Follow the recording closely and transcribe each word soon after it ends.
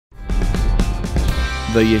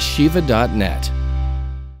theyeshiva.net.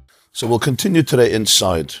 So we'll continue today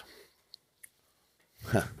inside.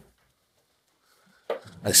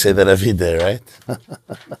 I say that every day, right?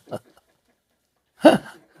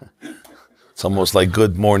 It's almost like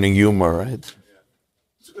good morning humor, right?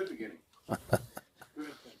 It's a good beginning.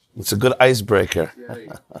 It's a good icebreaker.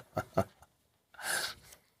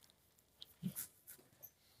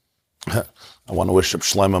 I want to wish Reb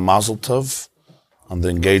Shlomo Mazel Tov on the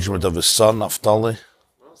engagement of his son, Naftali.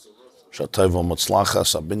 Shatayv u'Matzlacha,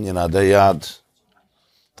 Sabinyan Adayad.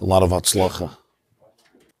 A lot of Hatzlacha.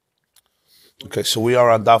 Okay, so we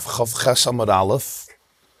are on Daf Chav Ches Amud Aleph.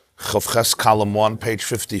 Chav Ches column 1, page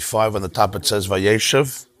 55. On the top it says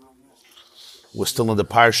Vayechi. We're still in the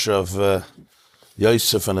Parsha of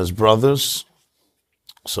Yosef and his brothers.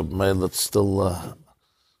 So let's still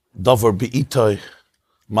Dover Be'itoi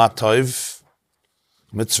Matov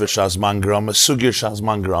Mitzvah Shazman Grama Sugir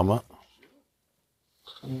Shazman Grama.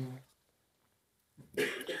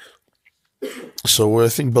 So we're, I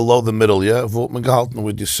think, below the middle, yeah? What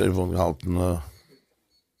would you say? The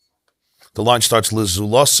line starts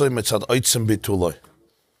Lizulasai Mitzad Eitzim Bitulai.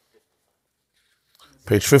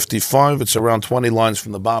 Page 55, it's around 20 lines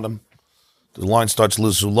from the bottom. The line starts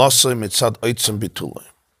Lizulasai Mitzad Eitzim Bitulai.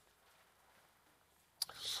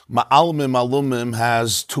 Ma'almim Alumim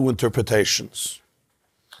has two interpretations.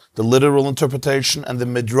 The literal interpretation and the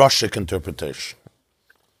midrashic interpretation.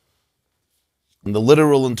 And the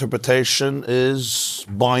literal interpretation is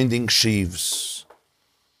binding sheaves.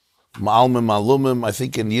 Ma'almim Alumim, I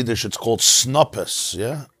think in Yiddish it's called snoppes,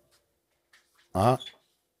 yeah?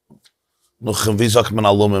 Nuchem, wie sagt man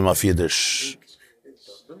Alumim auf Yiddish?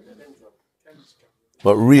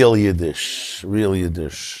 But real Yiddish.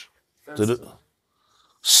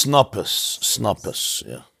 Snoppes,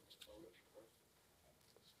 yeah.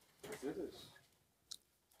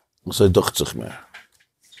 Was dacht sich mehr.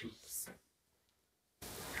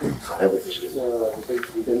 Wie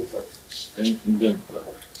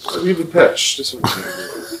ein Patch.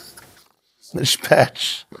 Nicht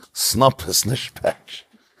Patch. Snoppes, nicht Patch.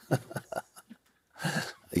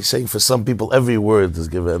 He's saying for some people every word is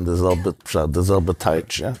given there's a bit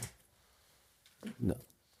tight, yeah? No.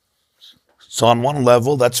 So on one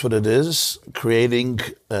level, that's what it is, creating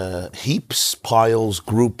heaps, piles,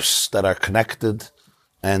 groups that are connected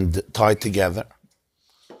and tied together.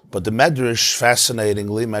 But the Medrash,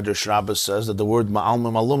 fascinatingly, Medrash Rabbi says that the word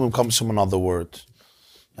ma'almim alumim comes from another word.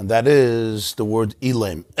 And that is the word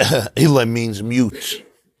ilem. Ilem means mute.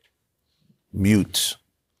 Mute.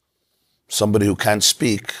 Somebody who can't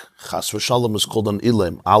speak. Chas v'shalom is called an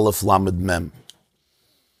ilem. Aleph lamed mem.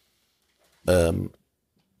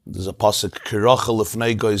 There's a pasuk, Kirachel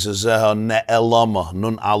lefnei goyz zeha ne'elama,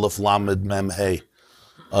 nun aleph lamed mem hey.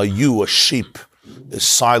 A sheep, is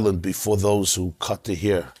silent before those who cut to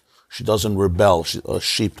hear. She doesn't rebel. A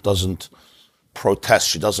sheep doesn't protest.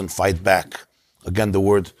 She doesn't fight back. Again, the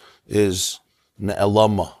word is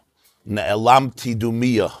ne'elama. Ne'elamti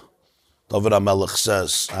dumiyah. David HaMelech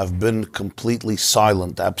says, I've been completely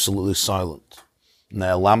silent, absolutely silent.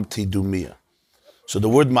 Ne'elamti dumiyah. So the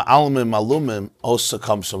word ma'almim alumim also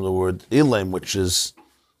comes from the word ilem, which is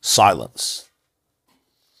silence.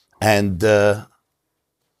 And the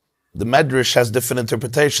Medrash has different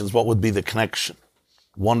interpretations. What would be the connection?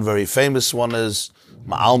 One very famous one is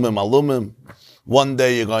ma'almim alumim. One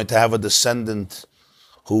day you're going to have a descendant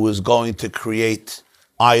who is going to create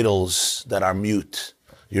idols that are mute.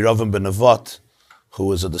 Yeravim ben Nevat,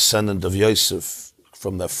 who is a descendant of Yosef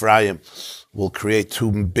from the Ephraim, will create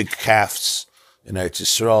two big calves in Eretz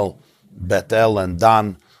Yisrael, Bethel and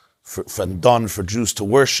Dan, for Jews to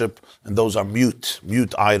worship, and those are mute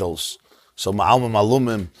idols. So ma'almim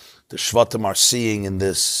alumim, the Shvatim are seeing in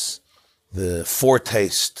this the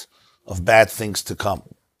foretaste of bad things to come.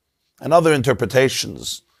 And other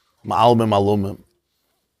interpretations, ma'almim alumim.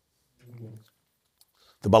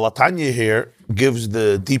 The Balatanya here gives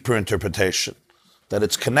the deeper interpretation, that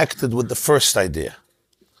it's connected with the first idea.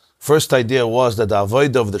 First idea was that the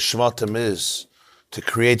avodah of the Shvatim is to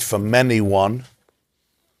create from many one,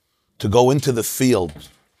 to go into the field.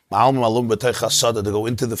 Ma'almim alum b'tei chasada, to go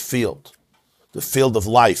into the field of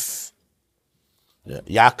life.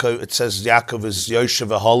 Yaakov, it says Yaakov is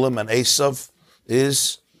Yoshev Aholim, and Esav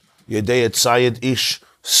is Yedei Tzayid Ish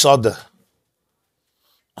Sada.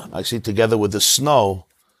 I see together with the snow,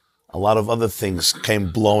 a lot of other things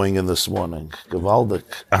came blowing in this morning. Gewaldig.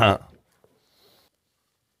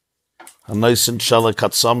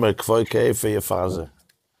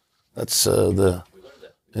 That's the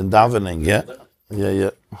in davening, yeah.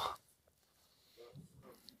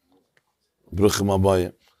 Bruchim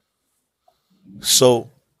abayim. So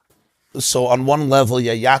So on one level,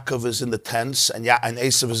 Yaakov is in the tents and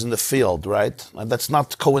Esav is in the field, right? And that's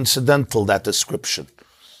not coincidental, that description,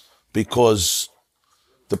 because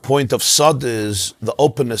the point of Sod is the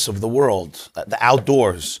openness of the world, the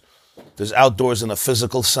outdoors. There's outdoors in a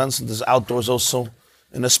physical sense, and there's outdoors also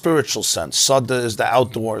in a spiritual sense. Sada is the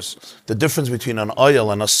outdoors. The difference between an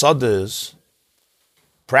oil and a sada is,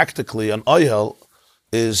 practically, an oil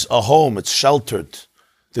is a home, it's sheltered.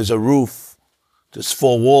 There's a roof, there's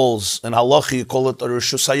four walls. In halacha, you call it a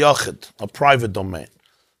reshus hayachid, a private domain.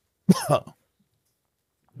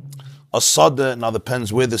 A sada, now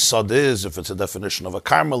depends where the sada is, if it's a definition of a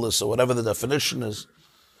carmelis or whatever the definition is.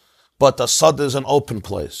 But a sada is an open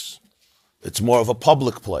place. It's more of a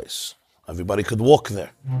public place. Everybody could walk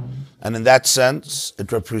there. And in that sense,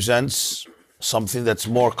 it represents something that's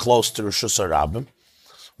more close to Rishus HaRabim,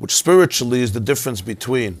 which spiritually is the difference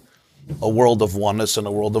between a world of oneness and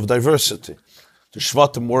a world of diversity. The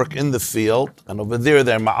Shvatim work in the field, and over there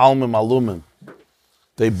they're Ma'almim Alumim.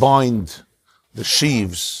 They bind the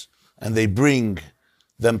sheaves, and they bring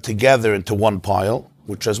them together into one pile,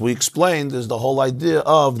 which, as we explained, is the whole idea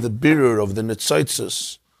of the birur of the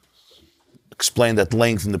Nitzaitzes, explained at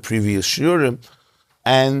length in the previous shiurim,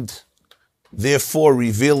 and therefore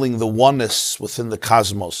revealing the oneness within the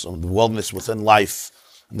cosmos, and the oneness within life,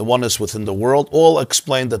 and the oneness within the world, all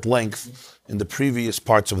explained at length in the previous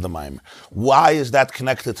parts of the Maimer. Why is that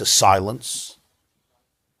connected to silence?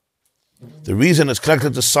 The reason it's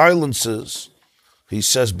connected to silence is, he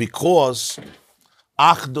says, because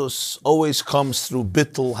Achdus always comes through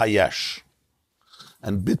Bittul Hayesh.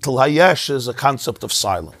 And Bittul Hayesh is a concept of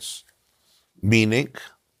silence. Meaning,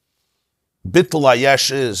 Bittul Hayesh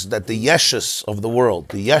is that the Yeshus of the world,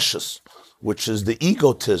 the Yeshus, which is the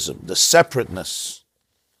egotism, the separateness,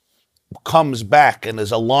 comes back and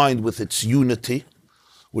is aligned with its unity,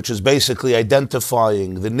 which is basically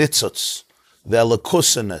identifying the Nitzutz, the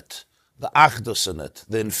Elikus in it, the Achdus in it,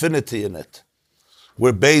 the infinity in it.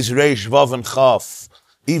 Where Beis, Reish, Vav, and Chaf,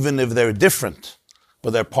 even if they're different,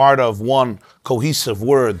 but they're part of one cohesive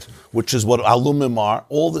word, which is what Alumim are,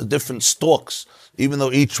 all the different stalks, even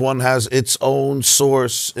though each one has its own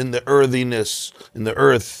source in the earthiness, in the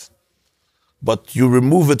earth, but you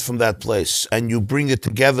remove it from that place and you bring it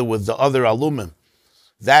together with the other Alumim.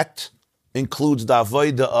 That includes the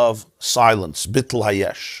avodah of silence, Bittul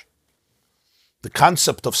Hayesh. The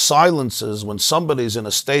concept of silence is when somebody's in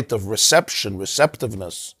a state of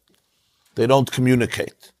receptiveness, they don't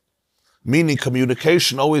communicate. Meaning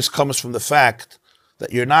communication always comes from the fact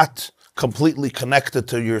that you're not completely connected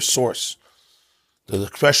to your source. The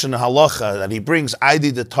expression in halacha that he brings,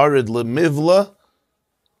 Aidi de tarid lemivla,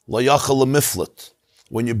 layachal lemiflet.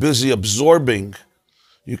 When you're busy absorbing,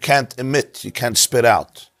 you can't emit, you can't spit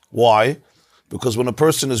out. Why? Because when a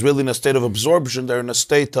person is really in a state of absorption, they're in a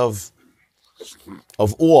state of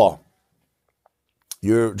awe.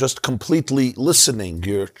 You're just completely listening,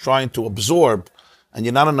 you're trying to absorb, and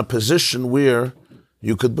you're not in a position where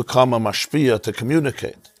you could become a mashpia to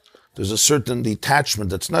communicate. There's a certain detachment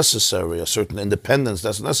that's necessary, a certain independence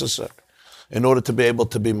that's necessary in order to be able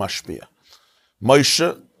to be mashpia.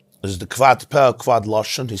 Moshe is the kvad peh, kvad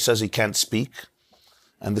lashon. He says he can't speak.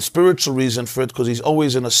 And the spiritual reason for it, because he's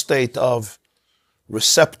always in a state of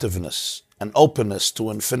receptiveness and openness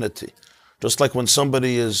to infinity. Just like when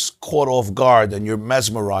somebody is caught off guard and you're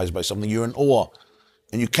mesmerized by something, you're in awe,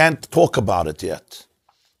 and you can't talk about it yet.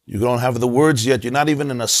 You don't have the words yet. You're not even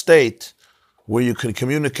in a state where you can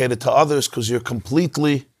communicate it to others because you're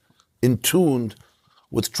completely in tune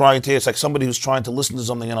with trying to hear. It's like somebody who's trying to listen to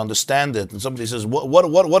something and understand it, and somebody says,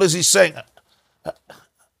 what is he saying?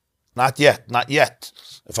 Not yet, not yet.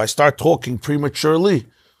 If I start talking prematurely,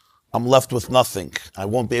 I'm left with nothing. I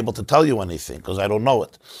won't be able to tell you anything because I don't know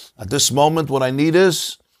it. At this moment, what I need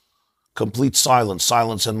is complete silence.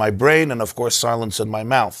 Silence in my brain and, of course, silence in my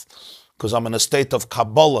mouth. Because I'm in a state of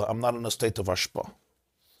Kabbalah. I'm not in a state of Ashpa.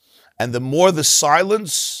 And the more the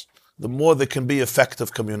silence, the more there can be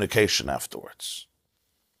effective communication afterwards.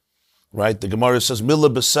 Right? The Gemara says, Mila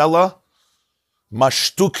besela,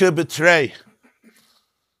 mashtuke betrei.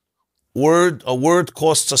 A word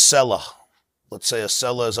costs a selah. Let's say a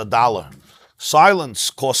selah is $1. Silence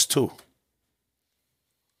costs $2.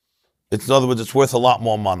 In other words, it's worth a lot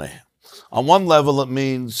more money. On one level, it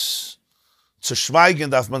means zu schweigen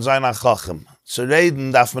darf man sein an Chacham. Zu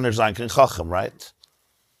reden darf man nicht sein kein Chacham, right?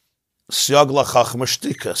 Siagla Chacham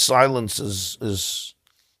shtika. Silence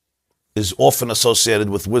is often associated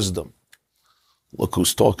with wisdom. Look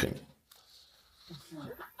who's talking.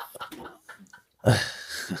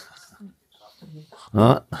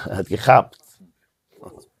 Hat gehabt.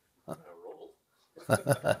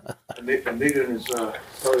 And Nigun is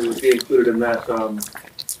probably would be included in that.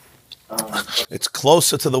 It's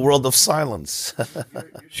closer to the world of silence. You're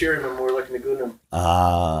sharing them more like Nigunim.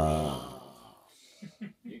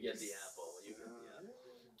 You get the apple. You get the apple.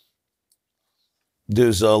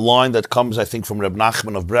 There's a line that comes, I think, from Reb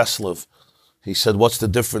Nachman of Breslov. He said, what's the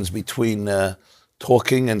difference between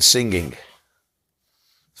talking and singing?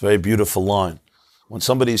 It's a very beautiful line. When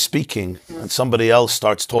somebody is speaking and somebody else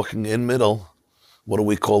starts talking in middle, what do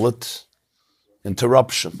we call it?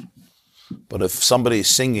 Interruption. But if somebody is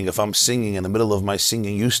singing, if I'm singing in the middle of my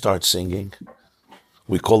singing, you start singing,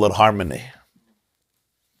 we call it harmony.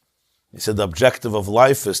 He said the objective of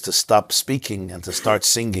life is to stop speaking and to start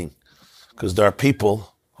singing, because there are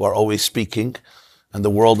people who are always speaking and the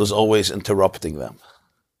world is always interrupting them.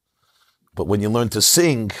 But when you learn to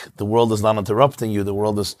sing, the world is not interrupting you, the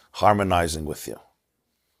world is harmonizing with you.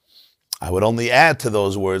 I would only add to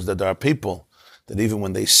those words that there are people that even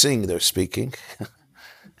when they sing, they're speaking.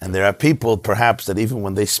 And there are people, perhaps, that even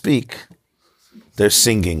when they speak, they're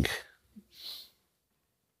singing.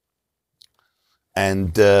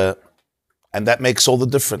 And that makes all the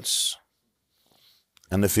difference.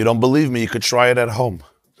 And if you don't believe me, you could try it at home.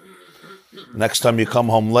 Next time you come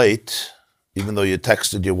home late, even though you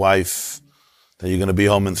texted your wife that you're going to be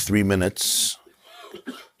home in 3 minutes,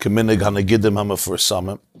 Keminig Hanagidim Hama for a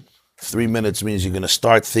summit. 3 minutes means you're going to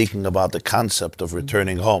start thinking about the concept of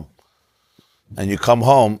returning home. And you come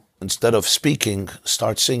home, instead of speaking,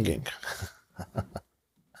 start singing.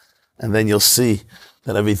 And then you'll see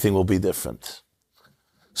that everything will be different.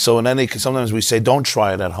 So sometimes we say, don't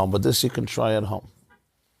try it at home, but this you can try at home.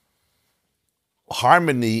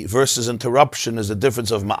 Harmony versus interruption is the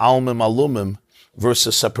difference of ma'almim alumim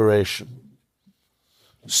versus separation.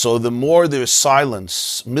 So the more there's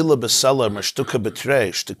silence, mila b'selah, meshtuka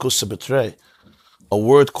b'trei, shtikusa b'trei, a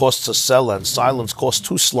word costs a selah and silence costs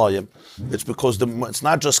 2 slayim. It's because it's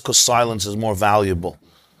not just because silence is more valuable,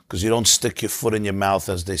 because you don't stick your foot in your mouth,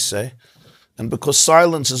 as they say, and because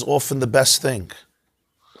silence is often the best thing,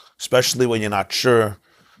 especially when you're not sure,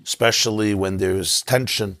 especially when there's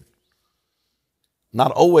tension.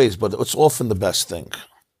 Not always, but it's often the best thing.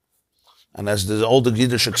 And as the old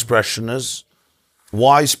Yiddish expression is,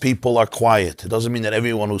 wise people are quiet. It doesn't mean that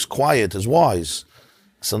everyone who's quiet is wise.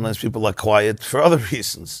 Sometimes people are quiet for other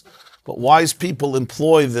reasons. But wise people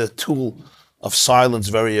employ the tool of silence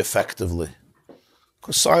very effectively.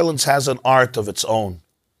 Because silence has an art of its own.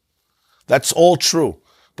 That's all true.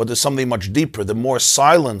 But there's something much deeper. The more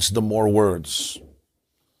silence, the more words.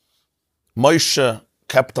 Moshe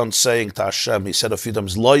kept on saying to Hashem, he said a few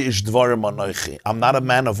times, Lo ish dvarim anochi. I'm not a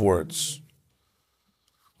man of words.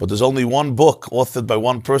 But there's only one book authored by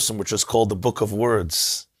one person, which is called the Book of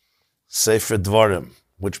Words, Sefer Dvarim,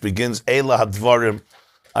 which begins, Eila hadvarim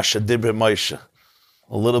asher dibre Moshe.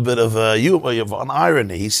 A little bit of an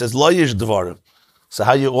irony. He says, Lo ish dvarim. So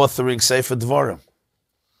how are you authoring Sefer Dvarim?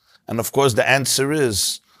 And of course the answer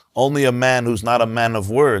is, only a man who's not a man of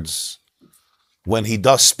words, when he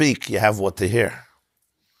does speak, you have what to hear.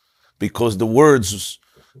 Because the words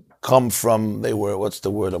come from, what's the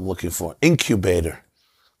word I'm looking for? Incubator.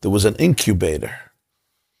 There was an incubator.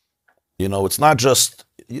 You know, it's not just,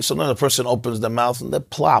 sometimes a person opens their mouth and they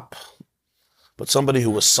plop. But somebody who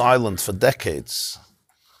was silent for decades,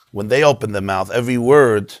 when they open their mouth, every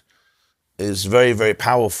word is very, very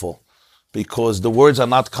powerful. Because the words are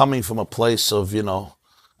not coming from a place of,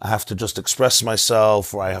 I have to just express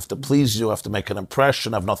myself, or I have to please you, I have to make an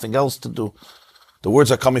impression, I have nothing else to do. The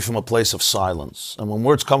words are coming from a place of silence. And when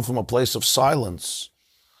words come from a place of silence,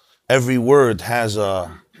 every word has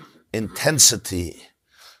a intensity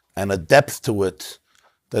and a depth to it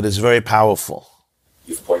that is very powerful.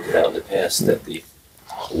 You've pointed out in the past that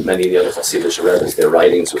many of the other Hasidic rabbis, their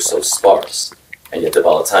writings were so sparse, and yet the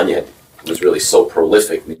Baal Tanya was really so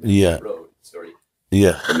prolific. Yeah. It's very,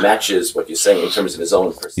 it matches what you're saying in terms of his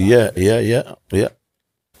own personality. Yeah.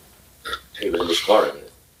 Even in the Shkarim.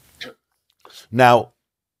 Now,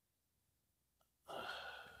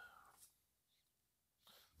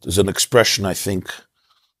 there's an expression, I think,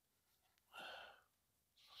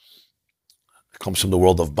 it comes from the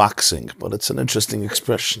world of boxing, but it's an interesting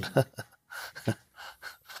expression.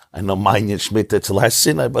 I know Ma'ayin Shmita, it's last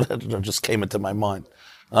Sinai, but it just came into my mind.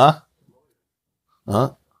 Huh?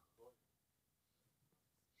 Yeah,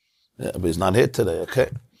 but he's not here today,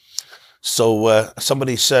 okay. So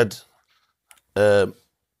somebody said,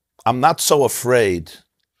 I'm not so afraid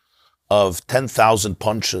of 10,000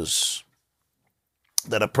 punches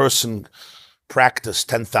that a person practiced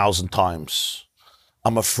 10,000 times.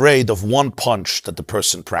 I'm afraid of one punch that the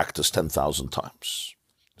person practiced 10,000 times.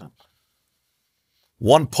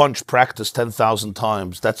 One punch practiced 10,000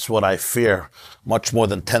 times, that's what I fear, much more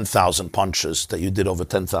than 10,000 punches that you did over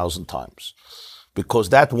 10,000 times. Because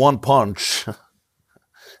that one punch,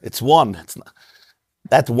 it's one. It's not,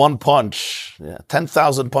 that one punch,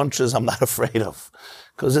 10,000 punches I'm not afraid of.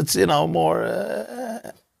 Because it's, more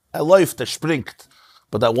a life that springt.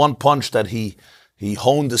 But that one punch that he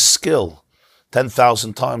honed his skill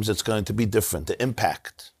 10,000 times, it's going to be different, the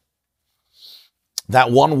impact.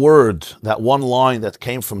 That one word, that one line that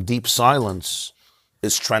came from deep silence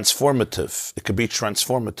is transformative. It could be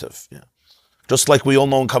transformative. Yeah. Just like we all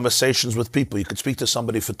know in conversations with people, you could speak to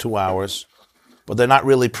somebody for 2 hours, but they're not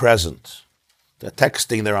really present. They're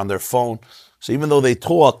texting, they're on their phone. So even though they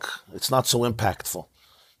talk, it's not so impactful.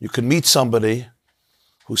 You can meet somebody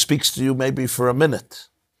who speaks to you maybe for a minute,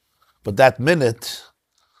 but that minute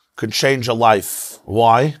could change a life.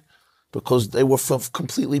 Why? Because they were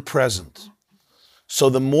completely present. So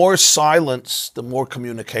the more silence, the more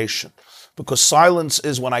communication. Because silence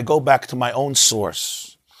is when I go back to my own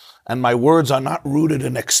source, and my words are not rooted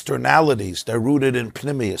in externalities, they're rooted in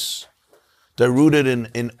pnimius. They're rooted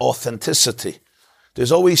in authenticity.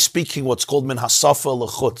 There's always speaking what's called min hasafa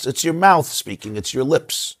l'chutz. It's your mouth speaking, it's your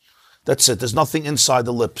lips. That's it, there's nothing inside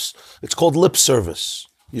the lips. It's called lip service.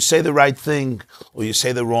 You say the right thing or you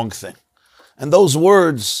say the wrong thing. And those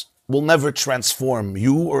words will never transform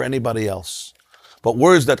you or anybody else. But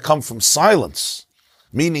words that come from silence,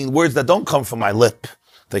 meaning words that don't come from my lip,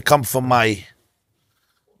 they come from my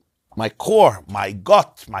core, my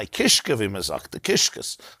gut, my kishke, the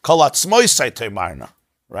kishkes. Kol atzmoisei temarna,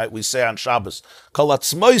 right? We say on Shabbos, Kol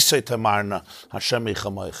atzmoisei temarna, Hashem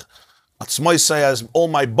yichamoich. Atzmoisei as all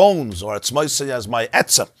my bones, or atzmoisei as my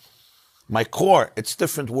etzem, my core. It's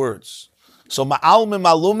different words. So ma'almim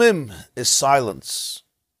alumim is silence.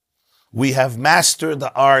 We have mastered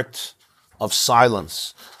the art of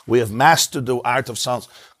silence. We have mastered the art of silence,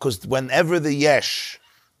 because whenever the yesh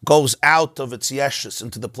goes out of its yeshes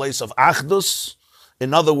into the place of achdus,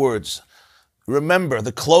 in other words, remember,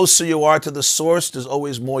 the closer you are to the source, there's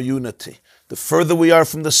always more unity. The further we are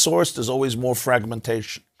from the source, there's always more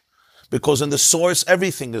fragmentation. Because in the source,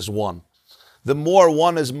 everything is one. The more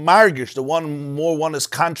one is margish, more one is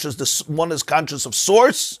conscious, one is conscious of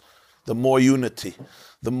source, the more unity.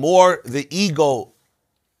 The more the ego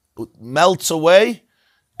melts away,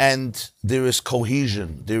 and there is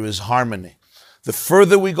cohesion, there is harmony. The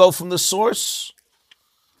further we go from the source,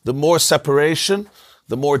 the more separation,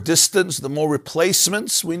 the more distance, the more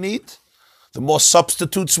replacements we need, the more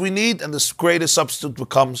substitutes we need, and the greater substitute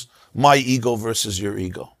becomes my ego versus your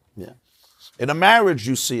ego. Yeah. In a marriage,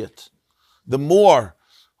 you see it. The more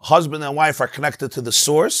husband and wife are connected to the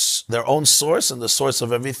source, their own source and the source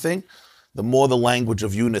of everything, the more the language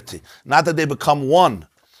of unity. Not that they become one,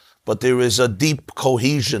 but there is a deep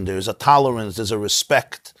cohesion, there is a tolerance, there's a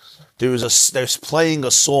respect, there's playing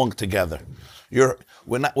a song together. We're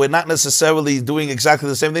not necessarily doing exactly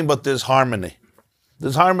the same thing, but there's harmony.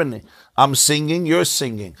 There's harmony. I'm singing, you're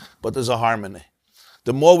singing, but there's a harmony.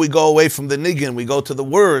 The more we go away from the niggin, we go to the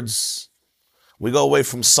words, we go away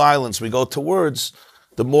from silence, we go to words,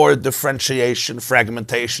 the more differentiation,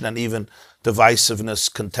 fragmentation, and even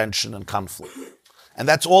divisiveness, contention, and conflict. And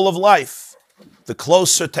that's all of life. The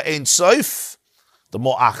closer to Ein Sof, the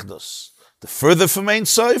more achdus. The further from Ein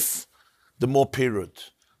Sof, the more pirud.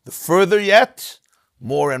 The further yet,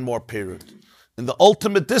 more and more pirud. And the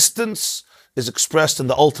ultimate distance is expressed in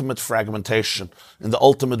the ultimate fragmentation, in the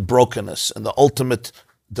ultimate brokenness, in the ultimate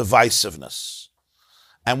divisiveness.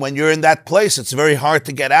 And when you're in that place, it's very hard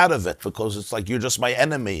to get out of it, because it's like, you're just my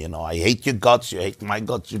enemy, I hate your guts, you hate my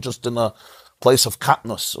guts, you're just in a place of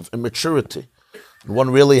katnus, of immaturity. And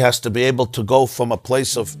one really has to be able to go from a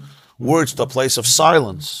place of words to a place of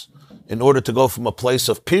silence, in order to go from a place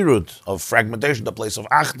of pirud, of fragmentation, to a place of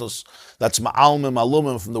achdus. That's ma'almim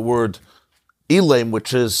alumim from the word ilaim,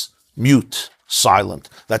 which is mute, silent.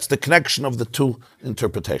 That's the connection of the two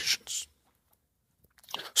interpretations.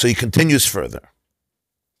 So he continues further.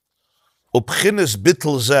 Upchinis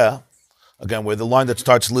bittel zeh, again, where the line that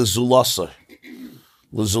starts lizulasai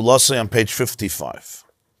on page 55.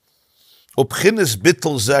 Upchinis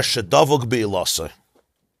bittel zeh shedavok beilasai.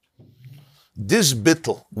 This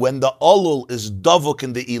bittel, when the alul is davok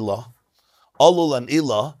in the ilah, alul and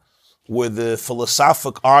ilah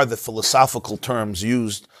are the philosophical terms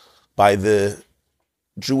used by the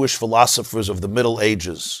Jewish philosophers of the Middle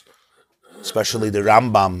Ages, especially the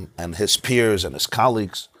Rambam and his peers and his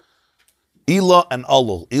colleagues. Ilah and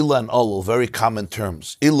alul, very common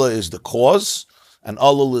terms. Ilah is the cause, and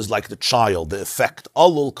alul is like the child, the effect.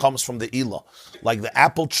 Alul comes from the ilah, like the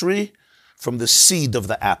apple tree from the seed of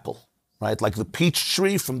the apple, right? Like the peach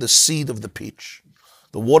tree from the seed of the peach.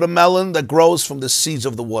 The watermelon that grows from the seeds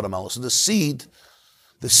of the watermelon. So the seed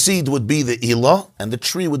would be the ilah, and the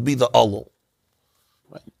tree would be the alul.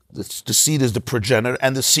 Right? The seed is the progenitor,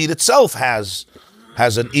 and the seed itself has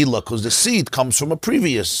an ilah, because the seed comes from a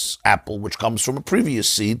previous apple, which comes from a previous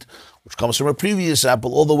seed, which comes from a previous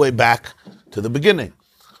apple, all the way back to the beginning.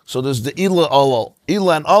 So there's the ilah, alul.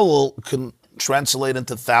 Ilah and alul can translate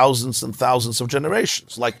into thousands and thousands of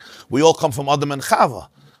generations. Like, we all come from Adam and Chava.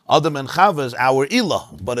 Adam and Chava is our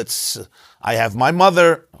ilah, but I have my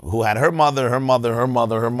mother, who had her mother, her mother, her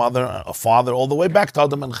mother, her mother, a father, all the way back to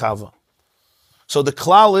Adam and Chava. So the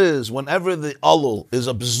klal is, whenever the alul is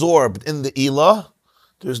absorbed in the ilah,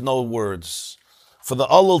 there's no words. For the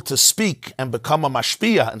alul to speak and become a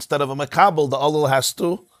mashpia instead of a makabel, the alul has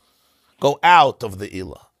to go out of the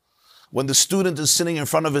ilah. When the student is sitting in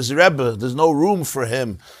front of his Rebbe, there's no room for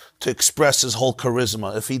him to express his whole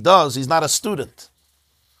charisma. If he does, he's not a student.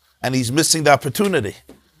 And he's missing the opportunity.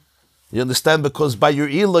 You understand? Because by your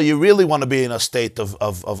ilah, you really want to be in a state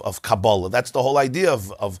of Kabbalah. That's the whole idea of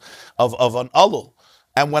an alul.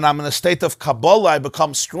 And when I'm in a state of Kabbalah, I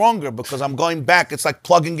become stronger because I'm going back. It's like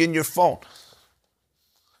plugging in your phone.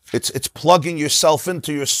 It's plugging yourself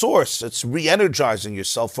into your source. It's re-energizing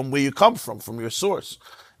yourself from where you come from your source.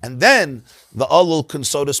 And then the alul can,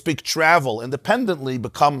 so to speak, travel independently,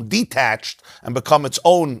 become detached, and become its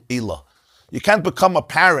own ilah. You can't become a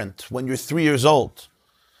parent when you're 3 years old,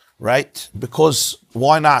 right? Because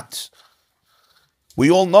why not? We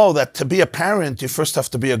all know that to be a parent, you first have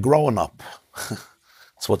to be a grown-up.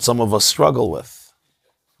 That's what some of us struggle with.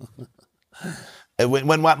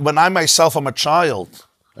 When I myself am a child,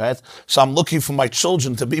 right? So I'm looking for my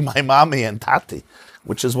children to be my mommy and tati,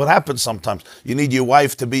 which is what happens sometimes. You need your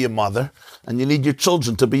wife to be your mother, and you need your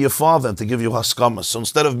children to be your father and to give you haskamas. So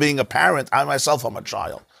instead of being a parent, I myself am a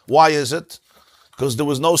child. Why is it? Because there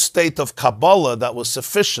was no state of Kabbalah that was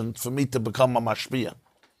sufficient for me to become a mashpia.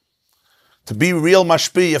 To be real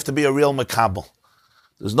mashpia, you have to be a real makabel.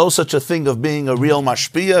 There's no such a thing of being a real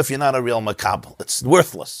mashpia if you're not a real makabel. It's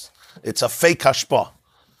worthless. It's a fake hashpah.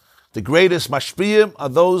 The greatest mashpiyim are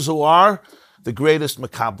those who are the greatest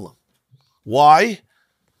makablim. Why?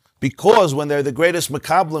 Because when they're the greatest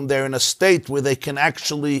makablim, they're in a state where they can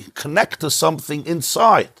actually connect to something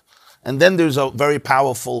inside. And then there's a very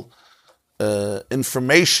powerful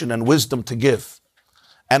information and wisdom to give.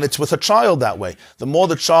 And it's with a child that way. The more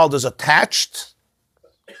the child is attached,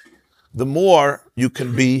 the more you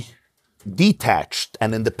can be detached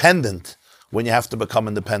and independent when you have to become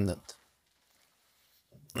independent.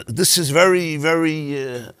 This is very, very,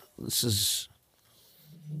 this is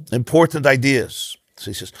important ideas. So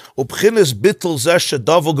he says, "Ubchinis bittul zeh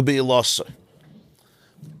shedavog be'ilaseh."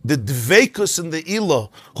 The dveikus in the ilah,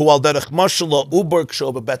 hu al derech mashala uber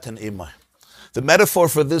ksho bebeten imay. The metaphor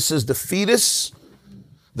for this is the fetus,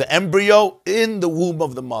 the embryo in the womb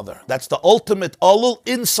of the mother. That's the ultimate alul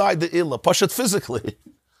inside the ilah, pashat physically.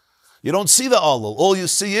 You don't see the alul. All you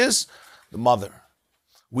see is the mother.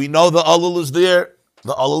 We know the alul is there.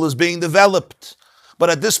 The alul is being developed. But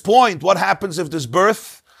at this point, what happens if there's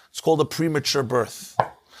birth? It's called a premature birth.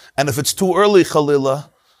 And if it's too early, Khalila,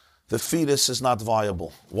 the fetus is not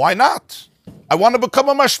viable. Why not? I want to become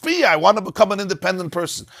a mashpiyah. I want to become an independent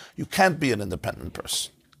person. You can't be an independent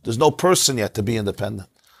person. There's no person yet to be independent.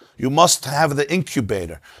 You must have the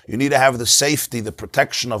incubator. You need to have the safety, the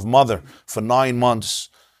protection of mother for 9 months.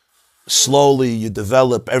 Slowly, you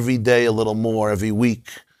develop every day a little more, every week.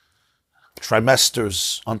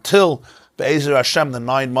 Trimesters, until Be'ezer Hashem, the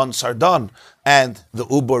 9 months are done, and the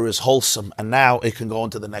uber is wholesome, and now it can go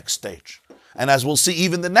into the next stage. And as we'll see,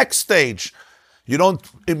 even the next stage, you don't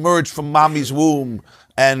emerge from mommy's womb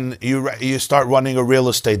and you start running a real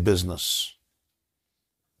estate business.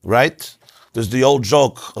 Right? There's the old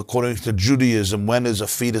joke, according to Judaism, when is a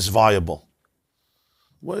fetus viable?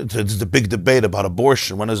 Well, it's the big debate about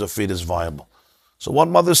abortion. When is a fetus viable? So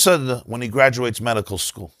one mother said, when he graduates medical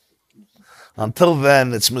school. Until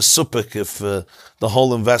then, it's mesupik if the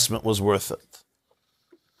whole investment was worth it.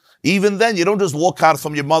 Even then, you don't just walk out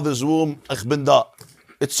from your mother's womb, ich bin da.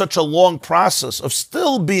 It's such a long process of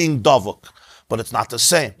still being davuk, but it's not the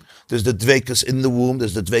same. There's the dveikus in the womb,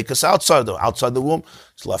 there's the dveikus outside the womb.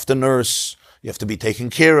 It's left a nurse, you have to be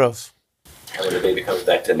taken care of. And when the baby comes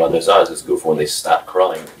back to the mother's eyes, it's good for when they stop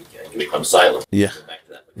crying, you become silent. Yeah.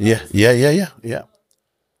 Yeah.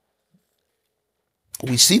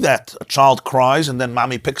 We see that a child cries and then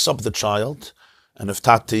mommy picks up the child. And if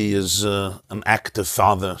Tati is an active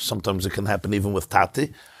father, sometimes it can happen even with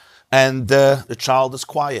Tati. And the child is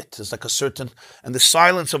quiet. It's like a certain, and the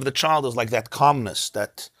silence of the child is like that calmness,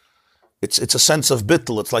 that it's a sense of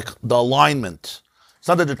bittul. It's like the alignment. It's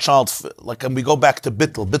not that the child, like, and we go back to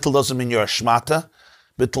bittul. Bittul doesn't mean you're a shmata.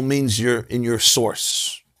 Bittul means you're in your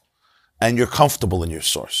source. And you're comfortable in your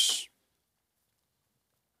source.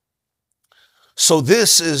 So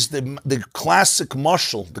this is the classic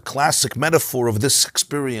mashal, the classic metaphor of this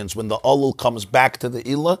experience when the alul comes back to the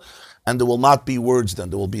ilah, and there will not be words then,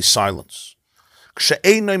 there will be silence.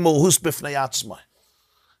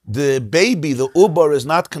 The baby, the ubar, is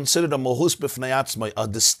not considered a mohus b'fnei atzmai, a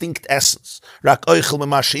distinct essence. The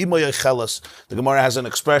Gemara has an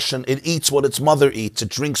expression, it eats what its mother eats, it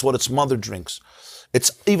drinks what its mother drinks. It's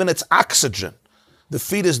even its oxygen. The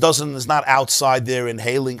fetus is not outside there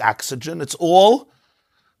inhaling oxygen. It's all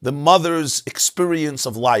the mother's experience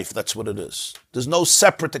of life. That's what it is. There's no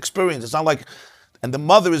separate experience. It's not like, and the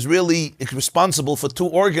mother is really responsible for two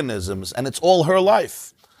organisms, and it's all her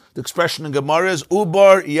life. The expression in Gemara is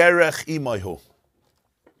ubar yerech imayhu.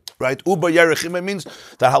 Right? Ubar yerech imayhu means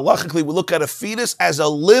that halachically we look at a fetus as a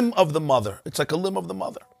limb of the mother. It's like a limb of the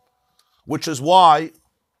mother, which is why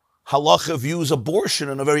halacha views abortion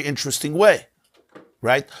in a very interesting way.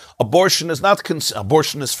 Right? Abortion is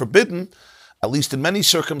forbidden, at least in many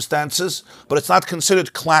circumstances, but it's not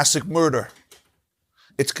considered classic murder.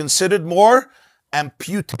 It's considered more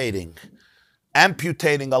amputating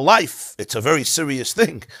a life. It's a very serious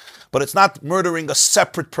thing, but it's not murdering a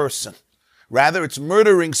separate person. Rather, it's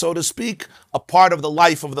murdering, so to speak, a part of the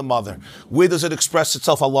life of the mother. Where does it express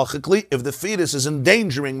itself halachically? If the fetus is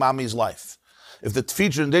endangering mommy's life. If the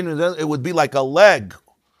fetus is endangering, it would be like a leg,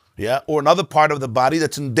 or another part of the body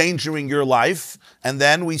that's endangering your life, and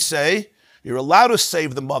then we say, you're allowed to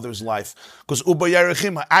save the mother's life. Because uba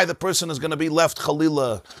yerechim, either person is going to be left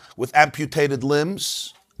chalila with amputated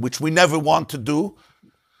limbs, which we never want to do,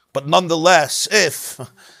 but nonetheless, if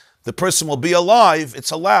the person will be alive,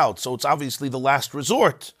 it's allowed. So it's obviously the last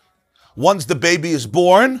resort. Once the baby is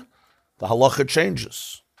born, the halacha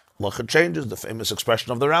changes. Halacha changes, the famous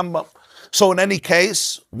expression of the Rambam. So in any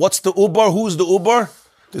case, what's the ubar? Who's the ubar?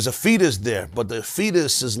 There's a fetus there, but the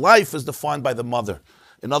fetus's life is defined by the mother.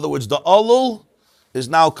 In other words, the alul is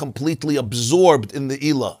now completely absorbed in the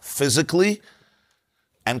ilah, physically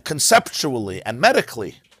and conceptually and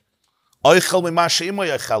medically. Birth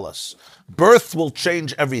will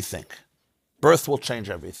change everything. Birth will change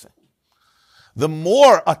everything. The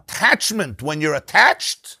more attachment, when you're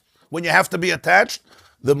attached, when you have to be attached,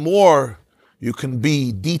 the more you can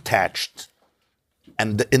be detached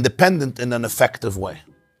and independent in an effective way.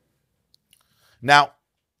 Now,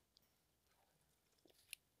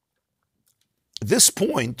 this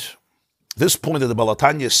point that the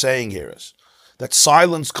Balatanya is saying here is that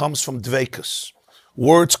silence comes from dveikus.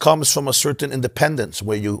 Words comes from a certain independence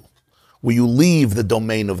where you leave the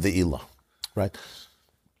domain of the ilah, right?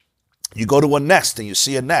 You go to a nest and you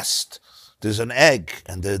see a nest. There's an egg,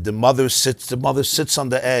 and the mother sits on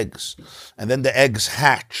the eggs, and then the eggs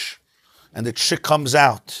hatch, and the chick comes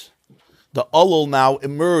out. The ulul now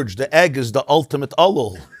emerged. The egg is the ultimate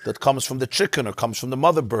ulul that comes from the chicken or comes from the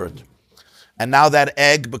mother bird. And now that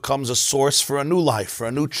egg becomes a source for a new life, for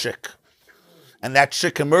a new chick. And that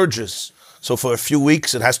chick emerges. So for a few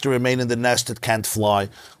weeks, it has to remain in the nest. It can't fly.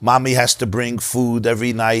 Mommy has to bring food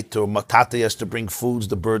every night, or Matati has to bring foods.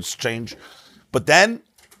 The birds change. But then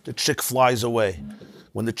the chick flies away.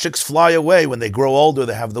 When the chicks fly away, when they grow older,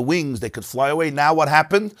 they have the wings, they could fly away. Now what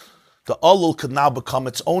happened? The ulul could now become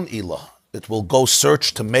its own ilah. It will go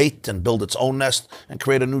search to mate and build its own nest and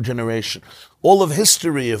create a new generation. All of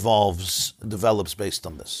history develops based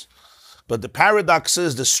on this. But the paradox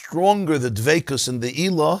is, the stronger the dveikus in the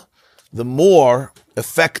ilah, the more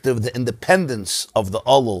effective the independence of the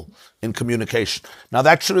ulul in communication. Now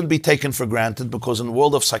that shouldn't be taken for granted, because in the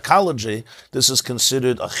world of psychology, this is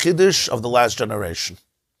considered a chiddush of the last generation.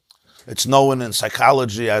 It's known in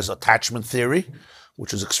psychology as attachment theory,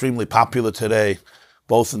 which is extremely popular today,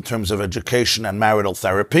 both in terms of education and marital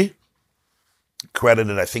therapy.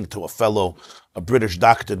 Credited, I think, to a British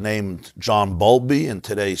doctor named John Bowlby, and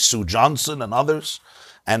today Sue Johnson and others.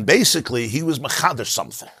 And basically, he was mechadish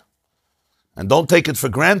something. And don't take it for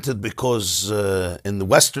granted, because in the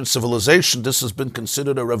Western civilization, this has been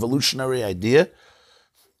considered a revolutionary idea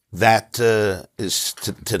that is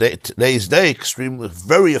today's day extremely,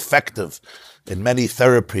 very effective in many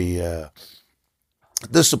therapy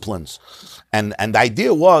disciplines. And the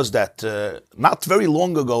idea was that not very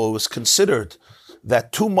long ago, it was considered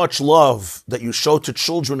that too much love that you show to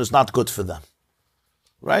children is not good for them.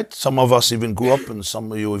 Right? Some of us even grew up, and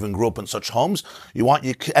some of you even grew up in such homes.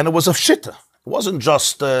 And it was a shitta. It wasn't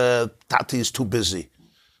just Tati is too busy.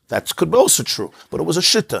 That could be also true, but it was a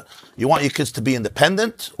shitta. You want your kids to be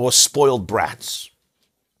independent or spoiled brats.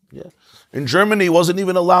 Yeah. In Germany, it wasn't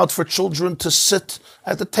even allowed for children to sit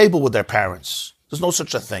at the table with their parents. There's no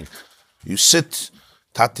such a thing. You sit,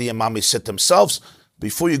 Tati and Mommy sit themselves.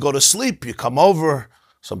 Before you go to sleep, you come over.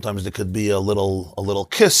 Sometimes there could be a little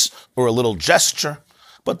kiss or a little gesture.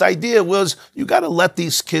 But the idea was, you got to let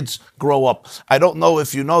these kids grow up. I don't know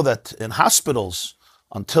if you know that in hospitals,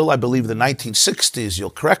 until I believe the 1960s,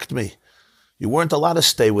 you'll correct me, you weren't allowed to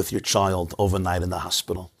stay with your child overnight in the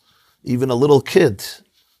hospital. Even a little kid,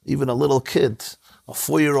 a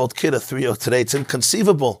 4-year-old kid, a 3-year-old today, it's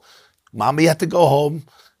inconceivable. Mommy had to go home,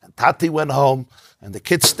 and Tati went home, and the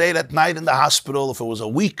kid stayed at night in the hospital. If it was a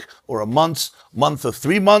week or a month or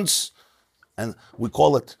 3 months, and we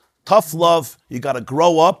call it tough love. You got to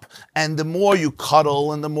grow up, and the more you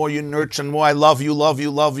cuddle and the more you nurture, and the more I love you,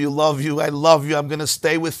 I love you, I'm going to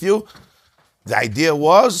stay with you. The idea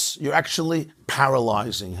was, you're actually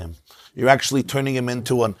paralyzing him. You're actually turning him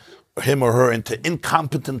or her into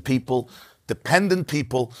incompetent people, dependent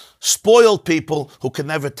people, spoiled people who can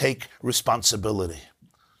never take responsibility.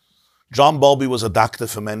 John Bowlby was a doctor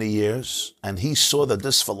for many years, and he saw that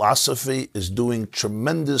this philosophy is doing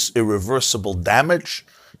tremendous, irreversible damage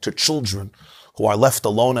to children who are left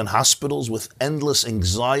alone in hospitals with endless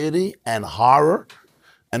anxiety and horror,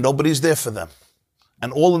 and nobody's there for them.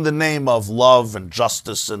 And all in the name of love and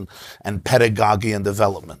justice and pedagogy and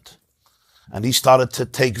development. And he started to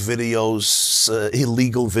take videos,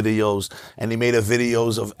 illegal videos, and he made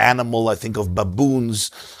videos of of baboons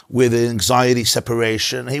with anxiety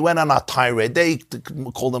separation. He went on a tirade. They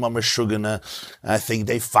called him a Meshugana. I think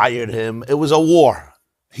they fired him. It was a war.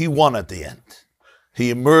 He won at the end. He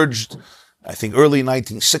emerged, I think, early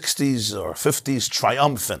 1960s or 50s,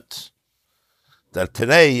 triumphant. That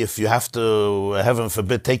today, if you have to, heaven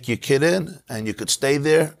forbid, take your kid in, and you could stay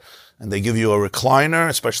there, and they give you a recliner,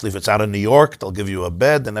 especially if it's out of New York, they'll give you a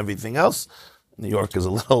bed and everything else. New York is a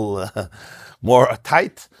little more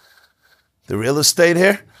tight. The real estate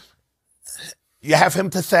here, you have him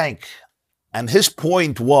to thank. And his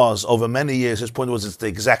point was, over many years, it's the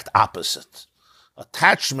exact opposite.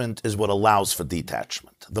 Attachment is what allows for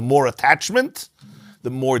detachment. The more attachment,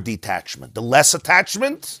 the more detachment. The less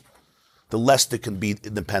attachment, the less there can be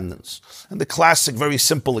independence. And the classic, very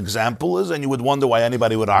simple example is, and you would wonder why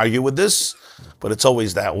anybody would argue with this, but it's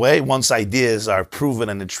always that way. Once ideas are proven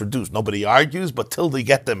and introduced, nobody argues, but till they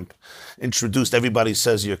get them introduced, everybody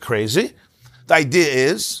says you're crazy. The idea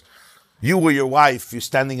is, you or your wife, you're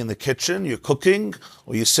standing in the kitchen, you're cooking,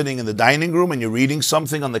 or you're sitting in the dining room and you're reading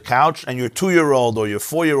something on the couch, and your 2-year-old or your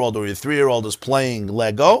 4-year-old or your 3-year-old is playing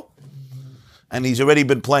Lego, and he's already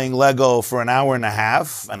been playing Lego for an hour and a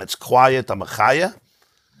half, and it's quiet, amachaya.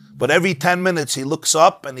 But every 10 minutes he looks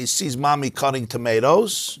up and he sees mommy cutting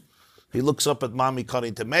tomatoes. He looks up at mommy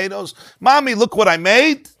cutting tomatoes. Mommy, look what I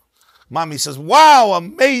made. Mommy says, wow,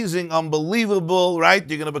 amazing, unbelievable, right?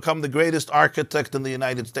 You're going to become the greatest architect in the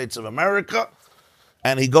United States of America.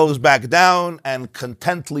 And he goes back down and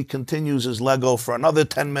contently continues his Lego for another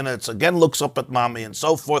 10 minutes, again looks up at mommy and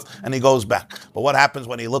so forth, and he goes back. But what happens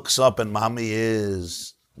when he looks up and mommy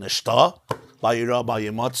is nishta,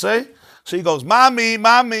 Monsey? So he goes, mommy,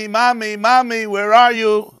 where are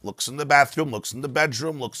you? Looks in the bathroom, looks in the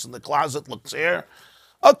bedroom, looks in the closet, looks here.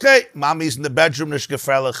 Okay, mommy's in the bedroom,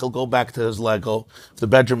 nishgefelech, he'll go back to his Lego if the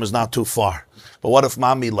bedroom is not too far. But what if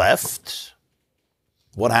mommy left?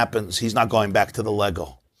 What happens? He's not going back to the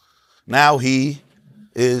Lego. Now he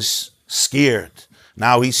is scared.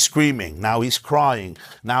 Now he's screaming. Now he's crying.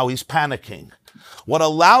 Now he's panicking. What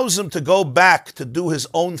allows him to go back to do his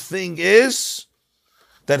own thing is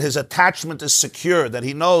that his attachment is secure, that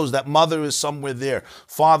he knows that mother is somewhere there,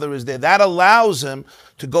 father is there. That allows him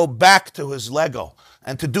to go back to his Lego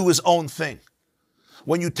and to do his own thing.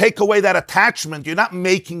 When you take away that attachment, you're not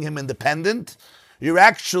making him independent. You're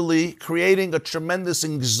actually creating a tremendous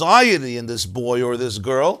anxiety in this boy or this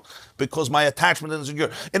girl because my attachment is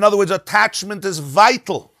secure. In other words, attachment is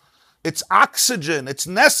vital. It's oxygen. It's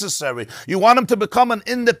necessary. You want him to become an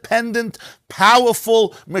independent,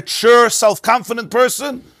 powerful, mature, self-confident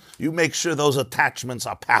person? You make sure those attachments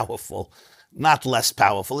are powerful, not less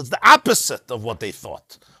powerful. It's the opposite of what they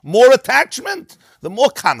thought. More attachment, the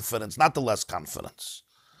more confidence, not the less confidence.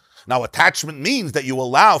 Now, attachment means that you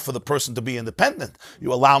allow for the person to be independent.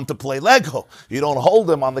 You allow him to play Lego. You don't hold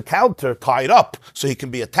him on the counter tied up so he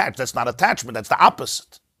can be attached. That's not attachment. That's the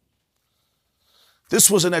opposite.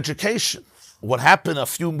 This was an education. What happened a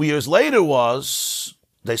few years later was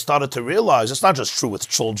they started to realize it's not just true with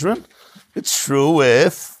children. It's true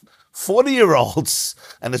with 40-year-olds,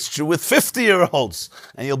 and it's true with 50-year-olds.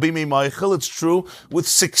 And you'll be me, Michael, it's true with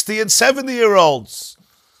 60 and 70-year-olds.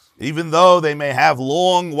 Even though they may have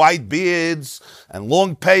long white beards and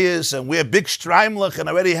long payas and wear big streimlich and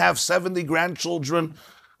already have 70 grandchildren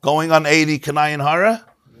going on 80 Kanayan Hara,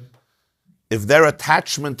 if their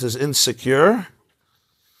attachment is insecure,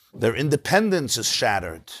 their independence is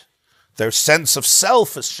shattered. Their sense of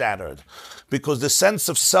self is shattered. Because the sense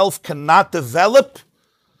of self cannot develop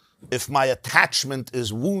if my attachment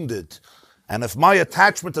is wounded. And if my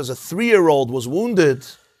attachment as a 3-year-old was wounded,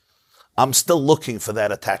 I'm still looking for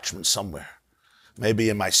that attachment somewhere. Maybe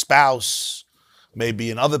in my spouse,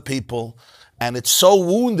 maybe in other people. And it's so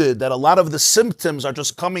wounded that a lot of the symptoms are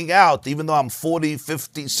just coming out, even though I'm 40,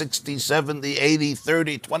 50, 60, 70, 80,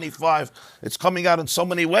 30, 25. It's coming out in so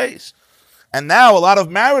many ways. And now a lot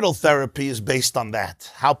of marital therapy is based on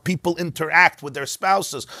that, how people interact with their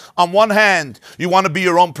spouses. On one hand, you want to be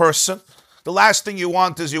your own person. The last thing you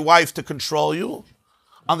want is your wife to control you.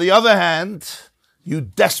 On the other hand, you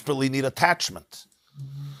desperately need attachment,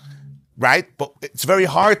 right? But it's very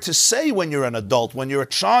hard to say when you're an adult. When you're a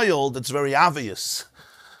child, it's very obvious.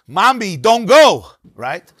 Mommy, don't go,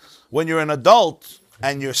 right? When you're an adult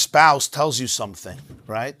and your spouse tells you something,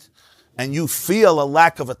 right? And you feel a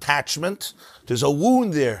lack of attachment, there's a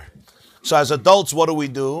wound there. So as adults, what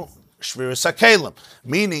do? Shviras hakelim.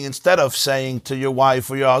 Meaning, instead of saying to your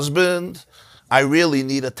wife or your husband, I really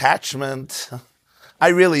need attachment, I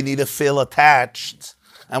really need to feel attached.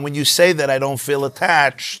 And when you say that I don't feel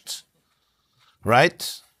attached,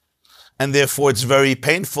 right? And therefore it's very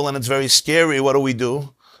painful and it's very scary. What do? We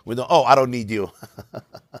do, oh, I don't need you.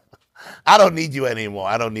 I don't need you anymore.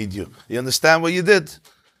 I don't need you. You understand what you did?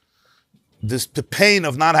 The pain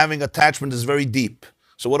of not having attachment is very deep.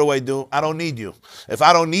 So what do? I don't need you. If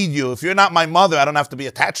I don't need you, if you're not my mother, I don't have to be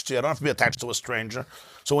attached to you. I don't have to be attached to a stranger.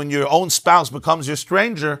 So when your own spouse becomes your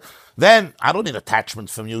stranger, then I don't need attachment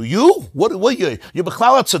from you. You? What you? You're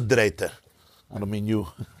b'chlalat. I don't mean you.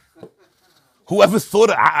 Whoever thought,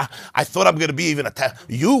 I thought I'm going to be even attached.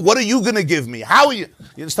 You? What are you going to give me? How are you?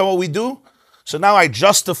 You understand what we do? So now I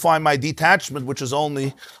justify my detachment, which is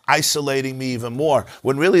only isolating me even more.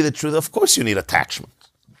 When really the truth, of course you need attachment.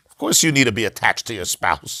 Of course you need to be attached to your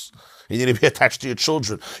spouse. You need to be attached to your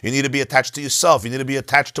children. You need to be attached to yourself. You need to be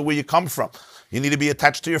attached to where you come from. You need to be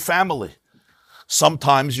attached to your family.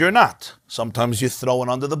 Sometimes you're not. Sometimes you're thrown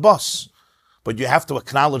under the bus. But you have to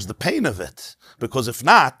acknowledge the pain of it. Because if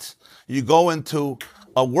not, you go into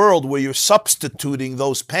a world where you're substituting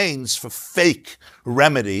those pains for fake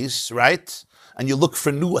remedies, right? And you look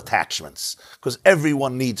for new attachments. Because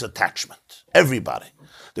everyone needs attachment. Everybody.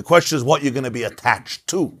 The question is what you're going to be attached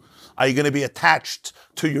to. Are you going to be attached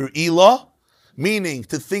to your Elah? Meaning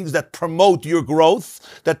to things that promote your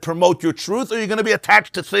growth, that promote your truth, or you're going to be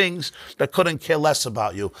attached to things that couldn't care less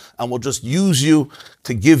about you and will just use you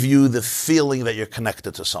to give you the feeling that you're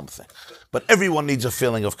connected to something. But everyone needs a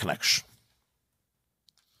feeling of connection.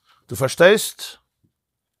 Du verstehst?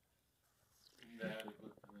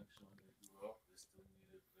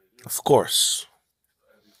 Of course.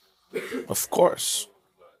 Of course.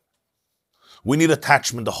 We need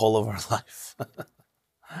attachment the whole of our life.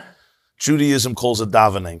 Judaism calls it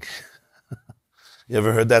davening. You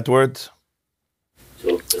ever heard that word?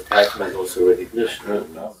 So attachment also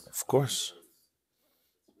recognition. Of course.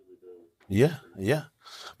 Yeah.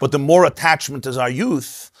 But the more attachment is our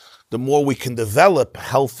youth, the more we can develop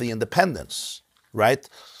healthy independence, right?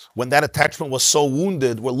 When that attachment was so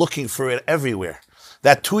wounded, we're looking for it everywhere.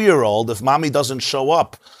 That 2-year-old, if mommy doesn't show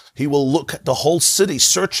up, he will look at the whole city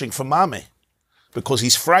searching for mommy because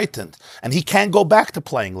he's frightened and he can't go back to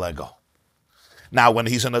playing Lego. Now, when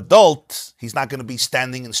he's an adult, he's not going to be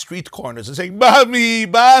standing in street corners and saying, Mommy,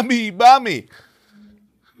 Mommy, Mommy.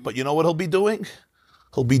 But you know what he'll be doing?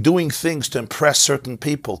 He'll be doing things to impress certain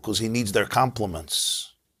people because he needs their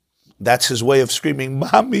compliments. That's his way of screaming,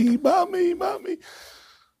 Mommy, Mommy, Mommy.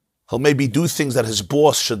 He'll maybe do things that his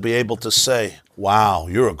boss should be able to say, wow,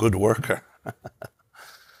 you're a good worker.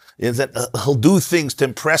 He'll do things to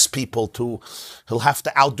impress people, he'll have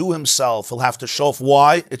to outdo himself, he'll have to show off.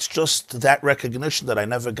 Why? It's just that recognition that I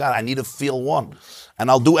never got. I need to feel one.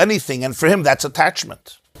 And I'll do anything. And for him, that's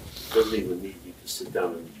attachment. He doesn't even need you to sit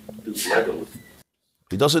down and do Lego with him.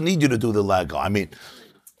 He doesn't need you to do the Lego. I mean,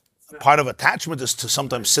 part of attachment is to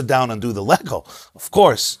sometimes sit down and do the Lego, of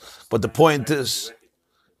course. But the point is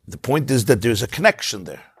that there's a connection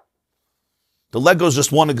there. The Lego is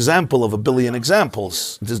just one example of a billion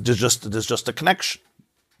examples. There's just a connection.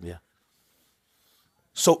 Yeah.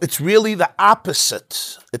 So it's really the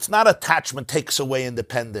opposite. It's not attachment takes away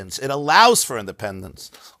independence. It allows for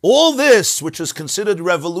independence. All this, which is considered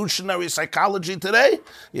revolutionary psychology today,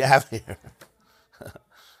 you have here.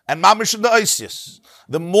 And mamish in the Isis.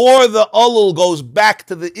 The more the Olul goes back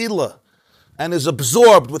to the Ilah and is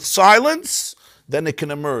absorbed with silence, then it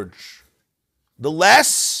can emerge. The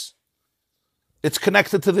less it's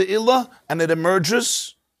connected to the Ilah and it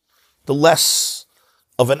emerges, the less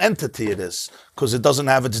of an entity it is, because it doesn't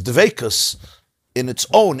have its dveikus in its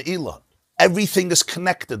own Ilah. Everything is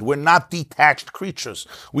connected. We're not detached creatures.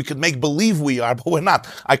 We could make believe we are, but we're not.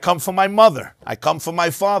 I come from my mother. I come from my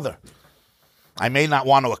father. I may not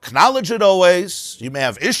want to acknowledge it always. You may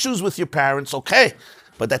have issues with your parents, okay,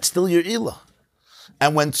 but that's still your Ilah.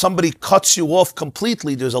 And when somebody cuts you off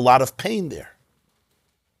completely, there's a lot of pain there.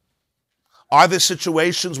 Are there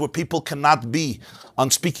situations where people cannot be on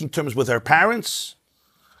speaking terms with their parents?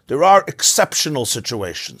 There are exceptional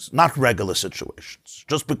situations, not regular situations.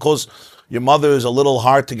 Just because your mother is a little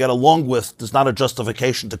hard to get along with, there's not a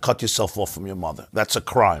justification to cut yourself off from your mother. That's a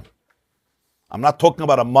crime. I'm not talking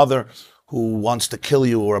about a mother who wants to kill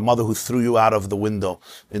you or a mother who threw you out of the window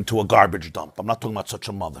into a garbage dump. I'm not talking about such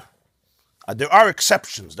a mother. There are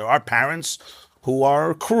exceptions. There are parents who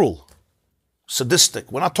are cruel,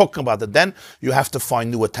 sadistic. We're not talking about that. Then you have to find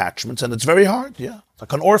new attachments, and it's very hard, yeah.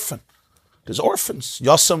 Like an orphan. There's orphans.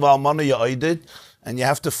 Yasam v'almana ya'idid, and you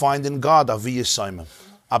have to find in God Avi Yisayim.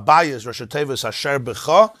 Abayas, Rosh Teves, Asher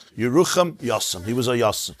B'cha, Yerucham, Yasam. He was a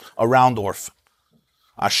Yasam, a round orphan.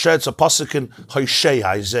 Asher, it's a pasuk in Hoshea,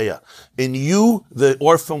 Isaiah. In you, the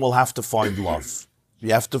orphan will have to find love.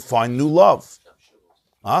 You have to find new love.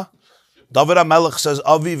 Huh? David HaMelech says,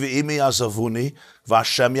 Avi v'imi azavuni,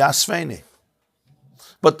 v'Hashem yasfeni.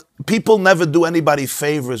 But people never do anybody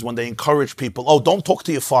favors when they encourage people, oh, don't talk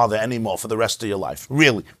to your father anymore for the rest of your life.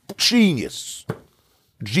 Really. Genius.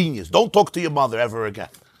 Genius. Don't talk to your mother ever again.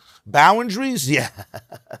 Boundaries? Yeah.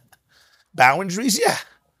 Boundaries? Yeah.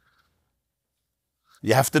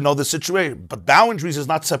 You have to know the situation. But boundaries is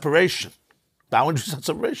not separation. Boundaries is not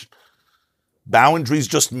separation. Boundaries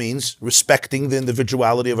just means respecting the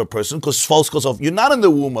individuality of a person, because false goes off, you're not in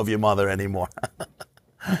the womb of your mother anymore.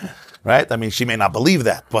 Right? I mean, she may not believe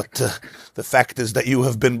that, but the fact is that you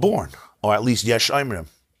have been born, or at least yesh aimrim.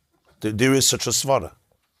 There is such a svara.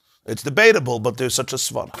 It's debatable, but there's such a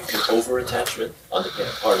svara. Over-attachment on the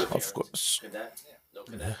part of the Of course. Could that? No,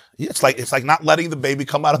 could that? Yeah, it's like not letting the baby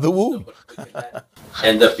come out of the womb. Could that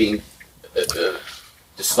end up being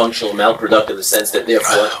dysfunctional, malproductive in the sense that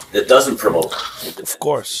therefore that doesn't promote? Of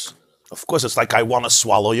course. Of course, it's like I want to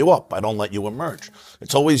swallow you up. I don't let you emerge.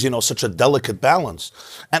 It's always, such a delicate balance.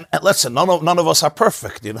 And listen, none of us are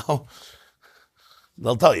perfect, They'll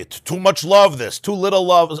tell you, too much love this, too little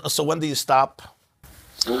love. So when do you stop?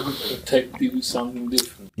 Overprotective is something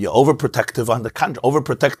different. You're overprotective on the contrary.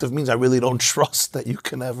 Overprotective means I really don't trust that you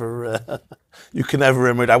can ever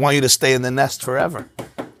emerge. I want you to stay in the nest forever.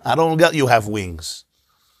 I don't let you have wings.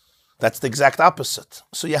 That's the exact opposite.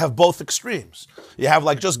 So you have both extremes. You have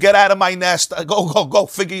like, just get out of my nest, go,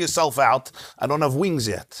 figure yourself out. I don't have wings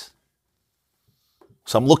yet.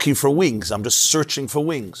 So I'm looking for wings. I'm just searching for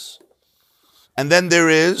wings. And then there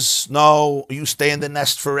is, no, you stay in the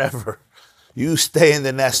nest forever. You stay in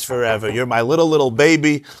the nest forever. You're my little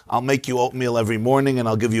baby. I'll make you oatmeal every morning and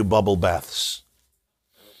I'll give you bubble baths.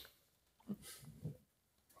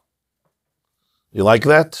 You like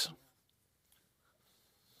that?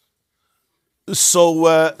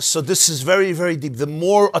 So this is very, very deep. The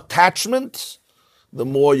more attachment, the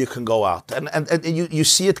more you can go out. And you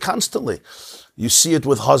see it constantly. You see it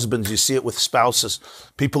with husbands, you see it with spouses,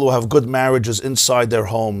 people who have good marriages inside their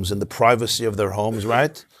homes, in the privacy of their homes,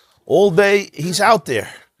 right? All day, he's out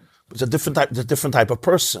there. It's a different type of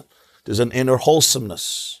person. There's an inner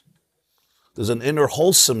wholesomeness. There's an inner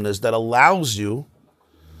wholesomeness that allows you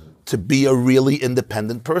to be a really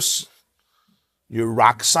independent person. You're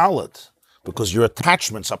rock solid. Because your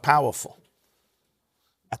attachments are powerful.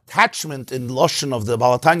 Attachment in Lashon of the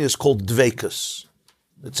Baal HaTanya is called dveikus.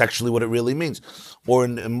 It's actually what it really means. Or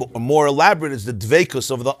more elaborate is the dveikus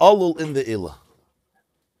of the alul in the ilah.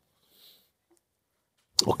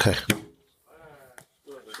 Okay.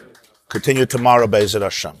 Continue tomorrow, Be'ezrat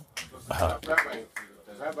Hashem.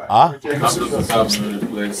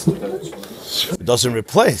 It doesn't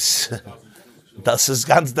replace. Das ist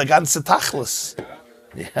der ganze Tachlis.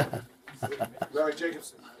 Yeah. Rabbi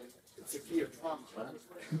Jacobson, it's the key of trauma.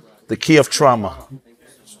 The key of trauma.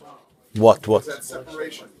 What? That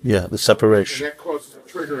separation. Yeah, the separation. And that causes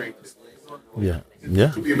triggering. Yeah.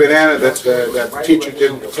 The banana that teacher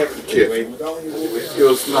didn't protect the kid. He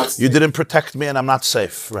was not. You didn't protect me and I'm not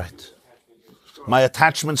safe, right? My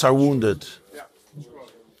attachments are wounded.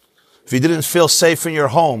 If you didn't feel safe in your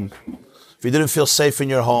home,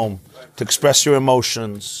 to express your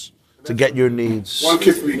emotions, to get your needs. One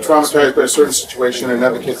kid can be traumatized by a certain situation, and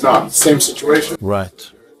another kid's not. Same situation.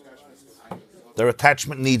 Right. Their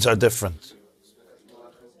attachment needs are different.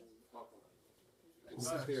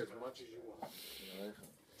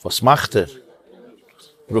 Was macht er?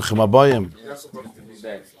 Bruchim Abayim.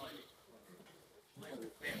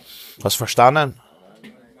 Was verstanden?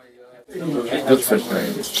 Good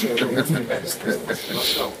verstehen.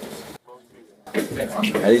 How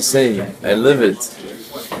do you say? I live it.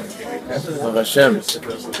 For Hashem,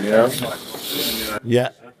 you know?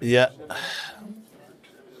 Yeah.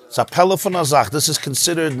 It's a pelle von a Sach. This is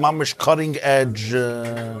considered mamish cutting edge.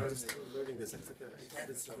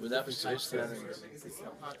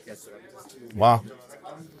 Wow.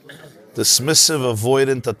 Dismissive,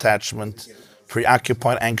 avoidant attachment,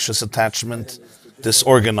 preoccupied, anxious attachment,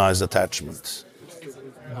 disorganized attachment.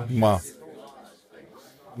 Wow.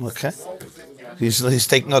 Okay. He's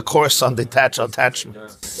taking a course on detached attachment.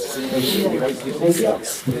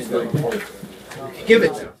 Give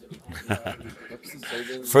it.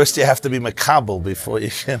 First, you have to be makabel before you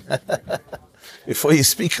can. Before you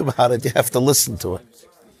speak about it, you have to listen to it.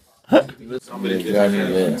 I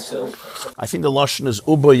think the lashon is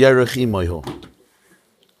uba yerech imoyhu.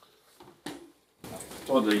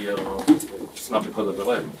 It's not because of the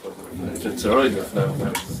life. If it's already,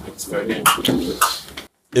 it's fair game.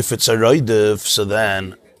 If it's a roidev, so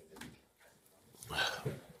then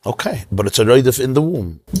okay, but it's a roidev in the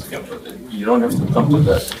womb. Yeah, but you don't have to come to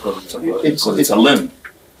that because it's a limb,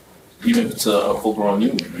 even if it's a full-grown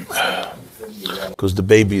human. Because the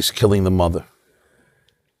baby is killing the mother.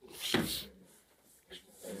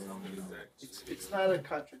 It's not a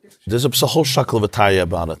contradiction. There's a whole shakal of ataya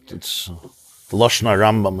about it. It's the Lashon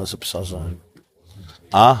Rambam is a psazah.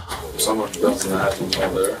 Someone doesn't have to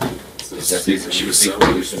know there. She was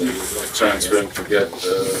transfer and forget.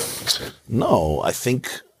 No, I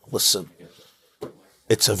think, listen,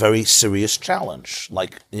 it's a very serious challenge.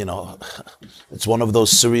 Like, it's one of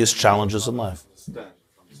those serious challenges in life.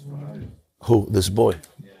 Who? This boy.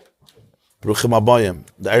 Bruchim Abayim.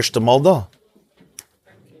 The erste Mal da.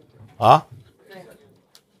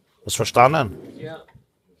 Was verstanden? Ja.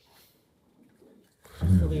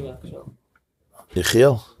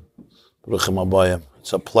 Yechiel. Bruchim Abayim.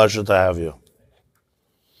 It's a pleasure to have you.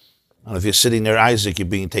 And if you're sitting near Isaac, you're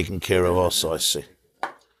being taken care of also, I see.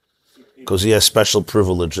 Because he has special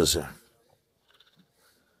privileges here.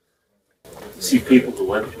 See people who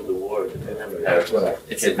went through the war, they never had.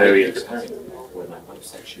 It's a very independent.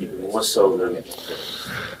 Even more so than.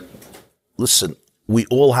 Listen, we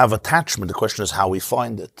all have attachment. The question is how we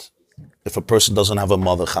find it. If a person doesn't have a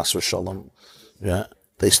mother, chas v'shalom,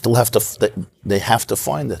 they still have to. They have to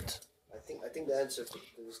find it. I think the answer is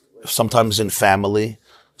Sometimes in family,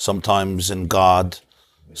 sometimes in God,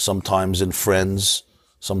 sometimes in friends,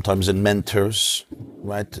 sometimes in mentors,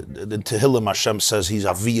 right? The Tehillim Hashem says he's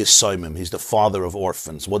Aviyas Soimim, he's the father of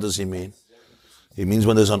orphans. What does he mean? He means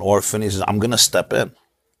when there's an orphan, he says, I'm going to step in.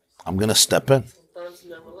 I'm going to step in. Sometimes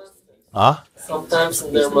they're molested. Huh?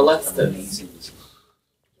 Sometimes they're molested.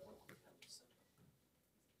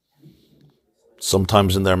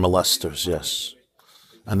 Sometimes in their molesters, yes.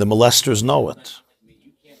 And the molesters know it.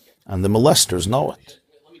 And the molesters know it.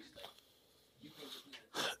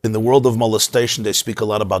 In the world of molestation, they speak a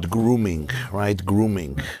lot about grooming, right?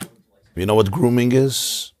 Grooming. You know what grooming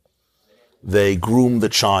is? They groom the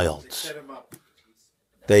child.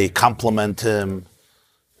 They compliment him.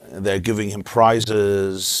 They're giving him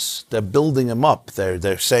prizes. They're building him up.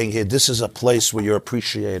 They're saying, hey, this is a place where you're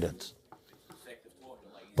appreciated.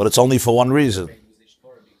 But it's only for one reason.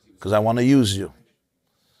 Because I want to use you.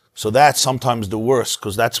 So that's sometimes the worst,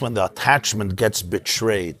 because that's when the attachment gets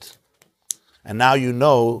betrayed. And now you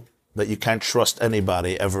know that you can't trust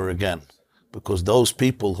anybody ever again. Because those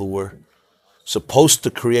people who were supposed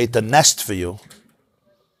to create a nest for you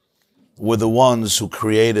were the ones who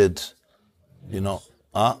created, the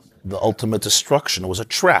ultimate destruction. It was a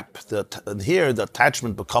trap. Here, the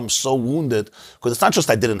attachment becomes so wounded, because it's not just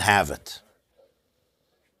I didn't have it.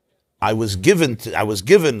 I was given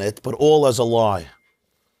it, but all as a lie.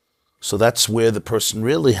 So that's where the person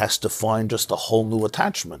really has to find just a whole new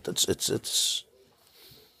attachment. This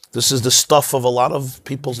is the stuff of a lot of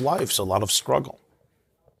people's lives, a lot of struggle.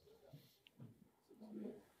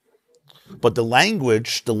 But the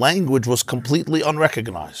language was completely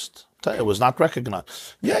unrecognized. It was not recognized.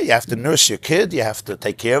 Yeah, you have to nurse your kid, you have to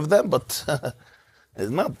take care of them, but it's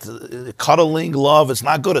not cuddling, love, it's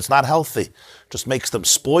not good, it's not healthy. It just makes them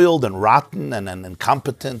spoiled and rotten and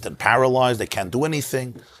incompetent and paralyzed. They can't do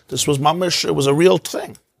anything. This was mamish, it was a real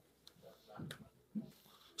thing.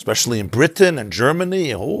 Especially in Britain and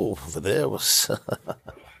Germany. Oh, over there was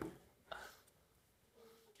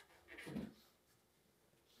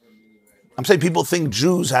I'm saying people think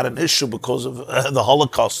Jews had an issue because of the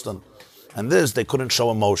Holocaust and this, they couldn't show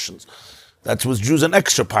emotions. That was Jews an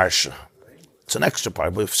extra parsha. It's an extra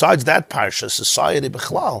parsha. But besides that parsha, society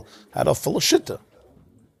b'chlal had a full of shitta.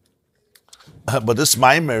 But this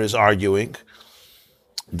Maimer is arguing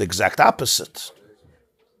the exact opposite.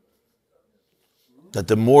 That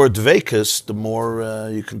the more dvekas, the more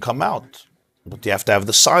you can come out. But you have to have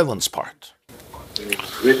the silence part.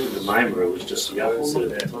 Written in the Mimer, it was just the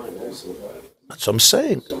opposite at that time also. That's what I'm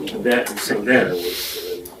saying. And that, saying that, it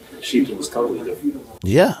was, Shita was totally different.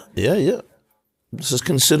 Yeah. This is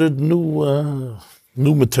considered new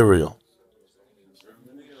material.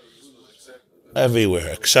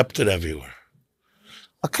 Everywhere, accepted everywhere.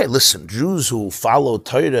 Okay, listen, Jews who follow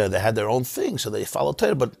Torah, they had their own thing, so they follow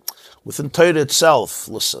Torah, but within Torah itself,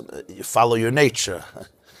 listen, you follow your nature.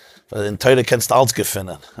 But in Torah kannst du alles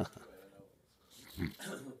gefunden.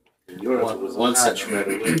 In Europe, it was one such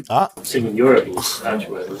matter. Ah. Sing in Europe, it was such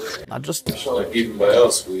matter. Not just... Like even by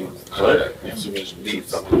us, we need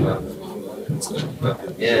something like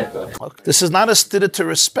that. Yeah. This is not a stida to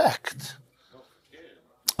respect.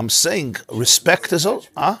 I'm saying respect is...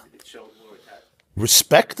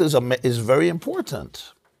 Respect is very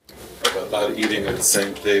important. About not eating at the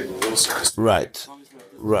same table. Right.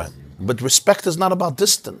 But respect is not about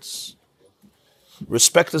distance.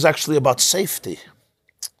 Respect is actually about safety.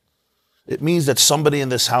 It means that somebody in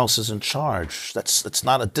this house is in charge. That's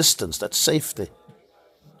not a distance, that's safety.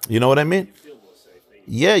 You know what I mean?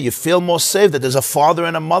 Yeah, you feel more safe that there's a father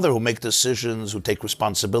and a mother who make decisions, who take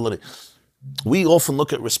responsibility. We often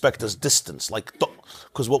look at respect as distance, like,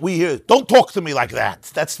 because what we hear, don't talk to me like that.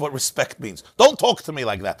 That's what respect means. Don't talk to me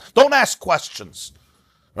like that. Don't ask questions,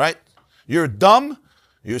 right? You're dumb,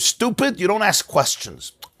 you're stupid, you don't ask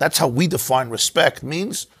questions. That's how we define respect,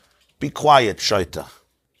 means be quiet, shaita.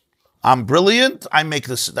 I'm brilliant, I make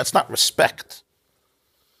this. That's not respect.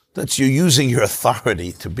 That's you using your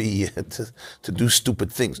authority to be to do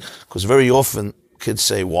stupid things. Because very often kids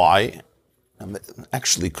say, why? And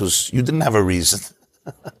actually, because you didn't have a reason.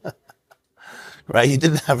 Right? You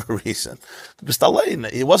didn't have a reason.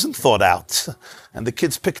 It wasn't thought out. And the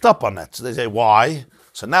kids picked up on that. So they say, why?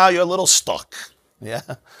 So now you're a little stuck. Yeah?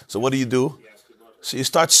 So what do? So you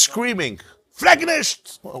start screaming,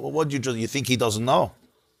 Fragnisht! What do you do? You think he doesn't know?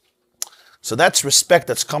 So that's respect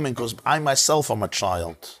that's coming because I myself am a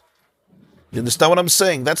child. You understand what I'm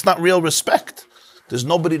saying? That's not real respect. There's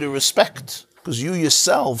nobody to respect because you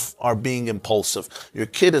yourself are being impulsive. Your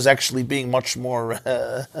kid is actually being much more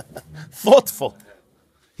thoughtful.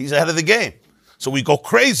 He's ahead of the game. So we go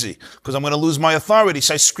crazy because I'm going to lose my authority,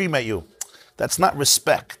 so I scream at you. That's not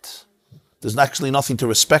respect. There's actually nothing to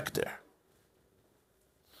respect there.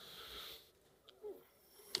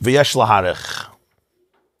 Vayechi laharich.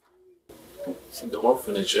 In the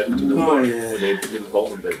orphanage, you have to know when they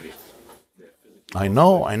involve the baby. I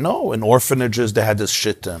know. In orphanages, they had this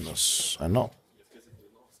shit in us. I know.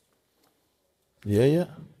 Yeah.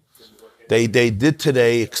 They did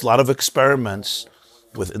today a lot of experiments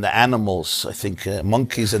with the animals. I think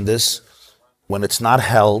monkeys and this. When it's not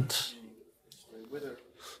held,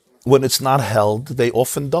 they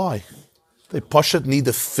often die. They need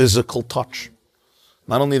a physical touch.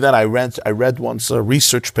 Not only that, I read once a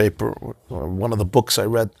research paper, or one of the books I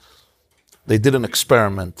read. They did an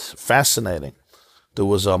experiment, fascinating. There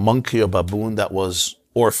was a monkey or baboon that was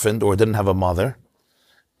orphaned or didn't have a mother.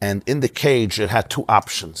 And in the cage, it had two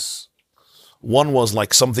options. One was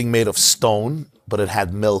like something made of stone, but it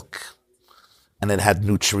had milk and it had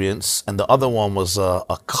nutrients. And the other one was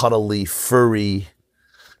a cuddly, furry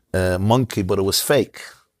monkey, but it was fake.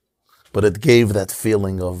 But it gave that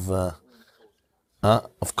feeling of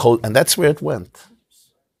cold, and that's where it went.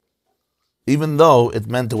 Even though it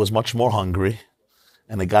meant it was much more hungry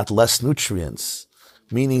and it got less nutrients,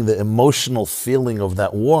 meaning the emotional feeling of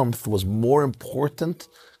that warmth was more important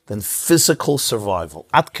than physical survival.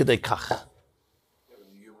 Ad kedei kach.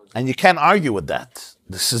 And you can't argue with that.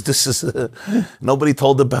 This is nobody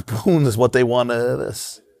told the baboons what they wanted.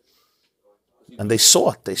 This, and they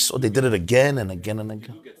saw it. They did it again and again and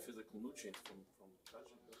again.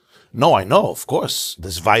 No, I know, of course.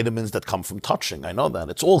 There's vitamins that come from touching. I know that.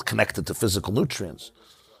 It's all connected to physical nutrients.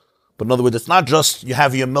 But in other words, it's not just you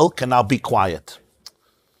have your milk and now be quiet.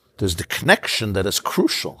 There's the connection that is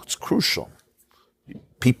crucial. It's crucial.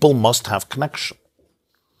 People must have connection.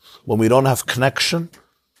 When we don't have connection,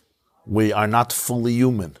 we are not fully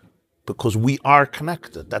human because we are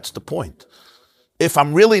connected. That's the point. If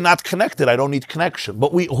I'm really not connected, I don't need connection.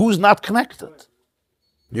 But who's not connected?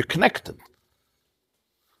 You're connected.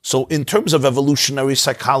 So in terms of evolutionary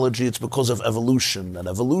psychology, it's because of evolution. And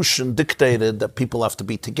evolution dictated that people have to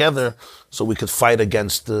be together so we could fight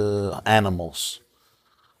against the animals.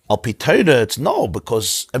 Al pi Torah, it's no,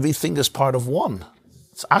 because everything is part of one.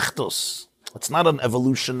 It's achdus. It's not an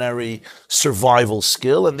evolutionary survival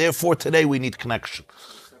skill, and therefore today we need connection.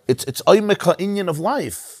 It's oimeka inyan of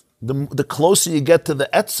life. The closer you get to the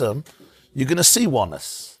etzem, you're going to see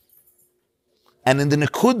oneness. And in the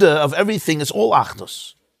nekuda of everything, it's all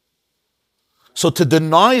achdus. So to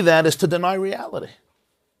deny that is to deny reality.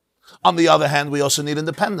 On the other hand, we also need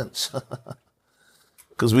independence.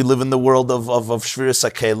 Because we live in the world of Shviras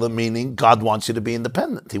HaKela, meaning God wants you to be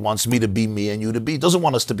independent. He wants me to be me and you to be. He doesn't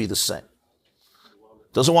want us to be the same.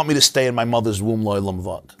 Doesn't want me to stay in my mother's womb, lo'olam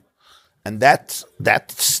vad. And that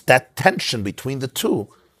tension between the two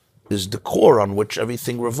is the core on which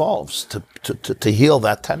everything revolves, to heal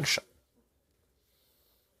that tension.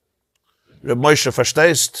 Reb Moshe,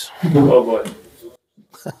 verstehst? Oh boy.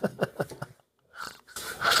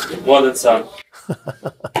 More than some.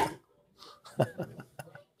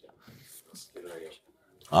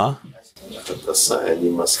 Huh? Sarah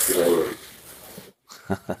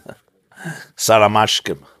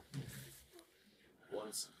Saramashkim.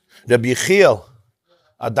 Reb Yechiel,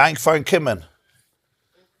 a dank fahren kimmen.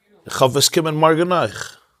 Ich hoffe, es kimmen morgen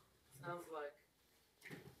euch.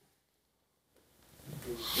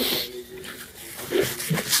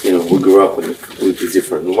 We grew up in a completely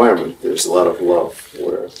different environment. There's a lot of love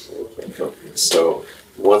where we came from. So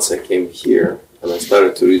once I came here and I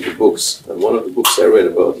started to read the books, and one of the books I read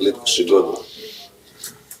about Liat Shamuilian,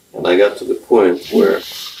 and I got to the point where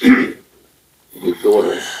the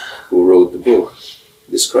daughter who wrote the book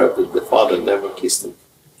described that the father never kissed him.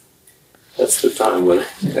 That's the time when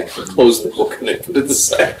I closed the book and I put it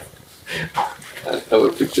aside. I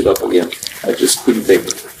never picked it up again. I just couldn't take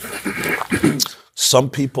it. Some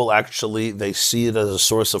people actually, they see it as a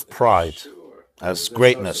source of pride, as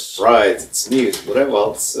greatness. Pride, it's neat, whatever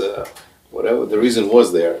else, whatever the reason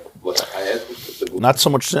was there. But I had to put the book. Not so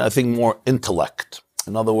much, I think, more intellect.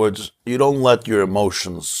 In other words, you don't let your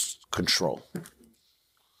emotions control.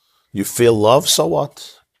 You feel love, so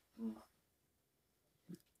what?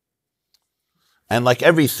 And like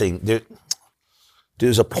everything,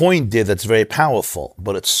 there's a point there that's very powerful,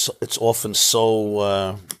 but it's often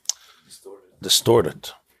so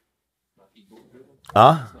distorted.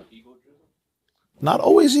 Huh? Not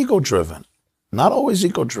always ego-driven. Not always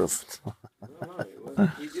ego-driven.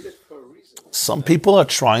 Some people are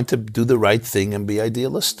trying to do the right thing and be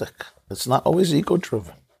idealistic. It's not always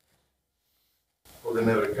ego-driven. Well, they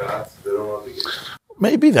never got. They don't want to get.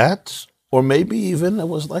 Maybe that. Or maybe even it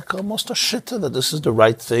was like almost a shitta that this is the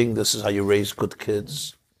right thing, this is how you raise good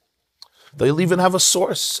kids. They'll even have a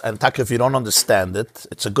source. And if you don't understand it,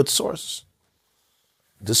 it's a good source.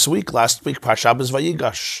 Last week, Parshas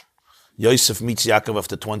Vayechi. Yosef meets Yaakov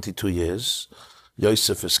after 22 years.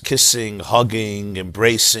 Yosef is kissing, hugging,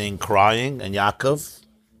 embracing, crying, and Yaakov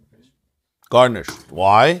garnished.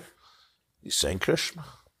 Why? He's saying Krishna.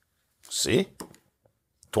 See?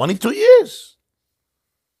 22 years.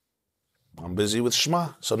 I'm busy with Shema.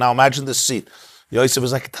 So now imagine this scene. Yosef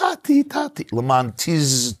is like, Tati, Laman,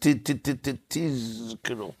 tiz,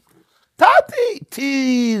 kiro. Tati,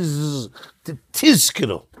 tiz,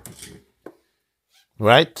 kiro.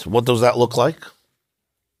 Right? What does that look like?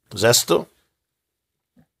 Zesto?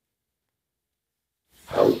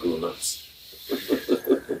 I would go nuts.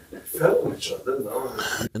 Fell on each other, no.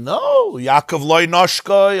 No. Yaakov loy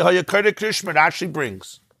noshkoi, hayakari Krishma, actually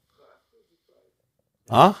brings.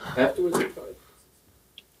 Huh? Afterwards, you're fine.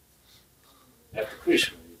 After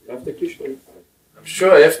Krishna. After Krishna, you're fine. I'm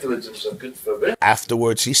sure afterwards it was a good for them.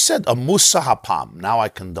 Afterwards, he said, a musa hapam, now I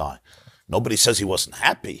can die. Nobody says he wasn't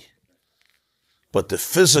happy. But the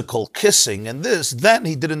physical kissing and this, then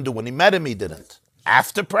he didn't do. When he met him, he didn't.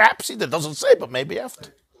 After, perhaps he did. Doesn't say, but maybe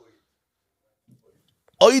after.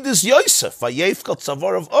 Oid is Yosef. Vayefkal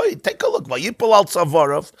tzavarav oid. Take a look. Vayipol al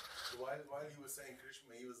tzavarav. Why he was saying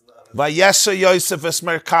Krishma, he was not. Vayesa Yosef es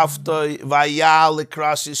merkaftoi. Vayal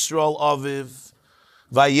likras Yisrael aviv.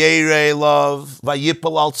 Vayere love.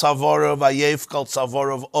 Vayipol al tzavarav. Vayefkal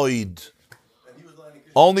tzavarav oid.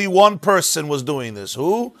 Only one person was doing this.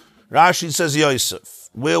 Who? Rashi says Yosef.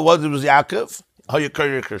 What was Yaakov?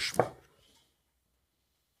 Hayakari Krishma.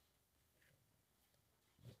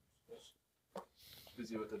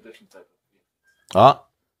 Busy with a different type of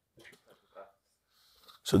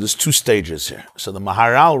So there's two stages here. So the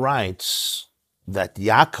Maharal writes that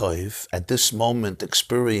Yaakov at this moment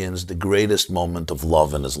experienced the greatest moment of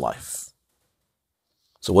love in his life.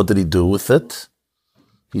 So what did he do with it?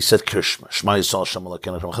 He said Krishma. Shema Yisrael Shem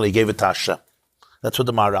Elokeinu. He gave it to Hashem. That's what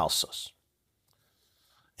the Maharal says.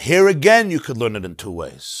 Here again, you could learn it in two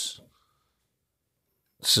ways.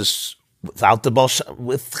 This is without the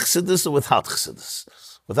with Chassidus or without Chassidus.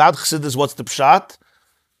 Without Chassidus, what's the pshat?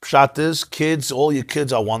 Pshat is kids. All your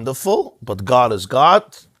kids are wonderful, but God is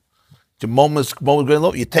God. The moment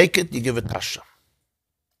you take it, you give it Hashem.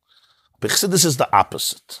 But Chassidus is the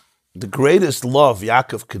opposite. The greatest love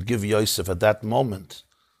Yaakov could give Yosef at that moment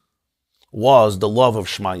was the love of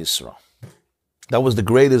Shema Yisrael. That was the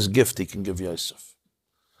greatest gift he can give Yosef.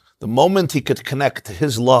 The moment he could connect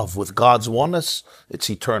his love with God's oneness, it's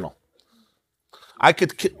eternal.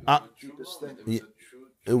 It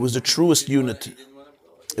was the truest unity.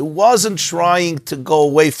 It wasn't trying to go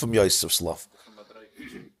away from Yosef's love.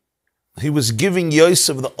 He was giving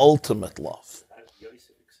Yosef the ultimate love.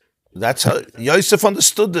 That's how Yosef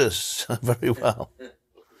understood this very well.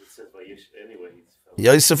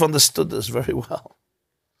 Yosef understood this very well.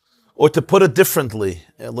 Or to put it differently,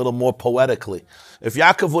 a little more poetically, if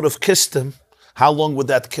Yaakov would have kissed him, how long would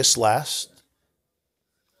that kiss last?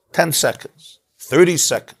 10 seconds, 30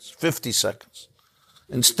 seconds, 50 seconds.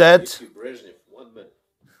 Instead,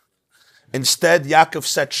 Yaakov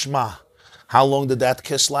said Shema. How long did that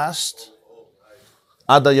kiss last?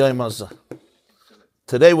 Ad hayom hazeh.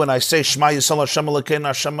 Today, when I say Shema Yisrael Hashem Elokeinu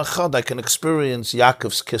Hashem Echad, I can experience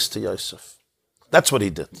Yaakov's kiss to Yosef. That's what he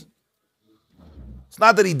did. It's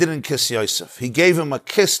not that he didn't kiss Yosef. He gave him a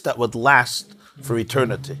kiss that would last for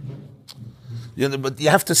eternity. But you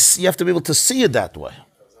have to be able to see it that way.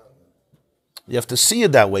 You have to see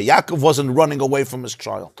it that way. Yaakov wasn't running away from his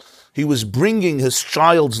child. He was bringing his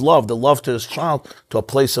child's love, the love to his child, to a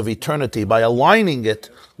place of eternity by aligning it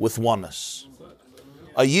with oneness.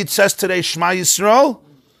 A Yid says today, Shema Yisrael,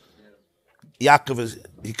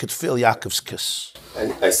 he could feel Yaakov's kiss.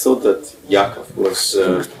 And I thought that Yaakov was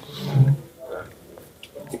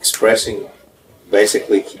expressing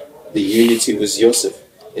basically the unity with Yosef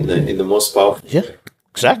in the most powerful. Yeah,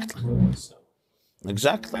 exactly.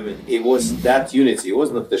 Exactly. I mean, it was that unity. It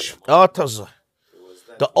wasn't the Shema.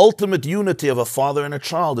 The ultimate unity of a father and a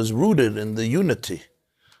child is rooted in the unity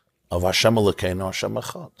of Hashem Elokeinu Hashem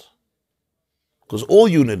Echad. Because all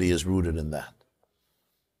unity is rooted in that.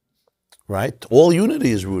 Right? All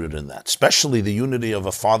unity is rooted in that. Especially the unity of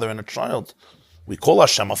a father and a child. We call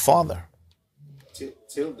Hashem a father.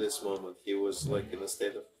 Till this moment, he was like in a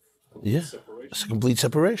state of separation. It's a complete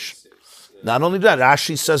separation. Not only that,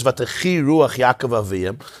 Rashi says, "Vatechi ruach Yaakov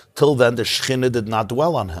aviyim." Till then, the Shechina did not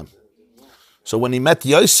dwell on him. So when he met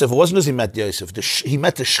Yosef, it wasn't as he met Yosef. He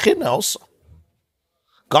met the Shechina also.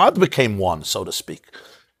 God became one, so to speak.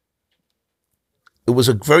 It was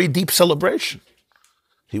a very deep celebration.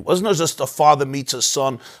 He wasn't just a father meets a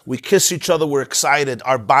son. We kiss each other, we're excited.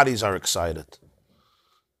 Our bodies are excited.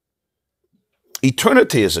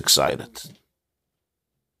 Eternity is excited.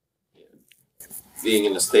 Being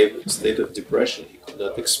in a state of depression, he could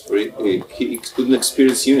not he couldn't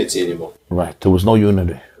experience unity anymore. Right, there was no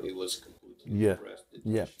unity. He was completely depressed.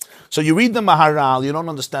 Yeah. So you read the Maharal, you don't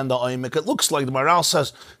understand the Oimik. It looks like the Maharal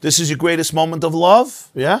says, this is your greatest moment of love,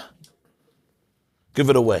 yeah? Give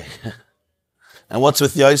it away. And what's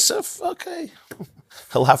with Yosef? Okay,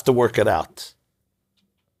 he'll have to work it out.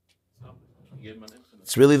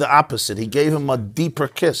 It's really the opposite. He gave him a deeper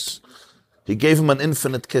kiss. He gave him an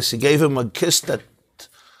infinite kiss. He gave him a kiss that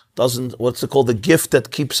doesn't, what's it called? The gift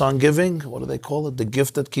that keeps on giving. What do they call it? The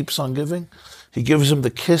gift that keeps on giving. He gives him the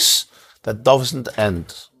kiss that doesn't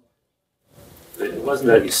end. It wasn't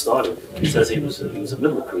that he started. He says he was a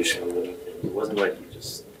middle Krishna. It wasn't like he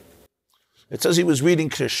just... It says he was reading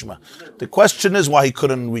Krishma. The question is why he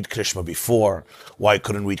couldn't read Krishma before, why he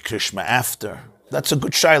couldn't read Krishma after. That's a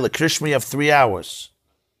good shaila. Krishma, you have 3 hours.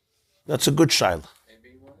 That's a good shaila.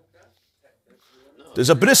 There's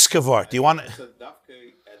a brisker vart. You want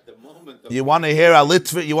to hear a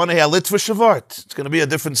Litva? You want to hear a Litva shavart? It's going to be a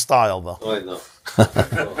different style, though. Oh, I know.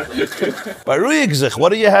 By Ruyigzich, what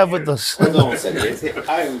do you have with this?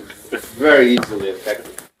 I'm very easily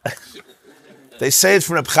affected. They say it's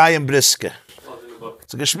from Reb Chaim Brisker.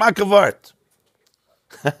 It's a geschmack of art.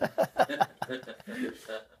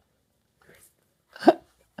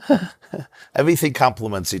 Everything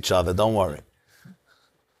complements each other, don't worry.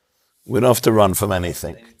 We don't have to run from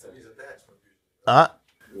anything.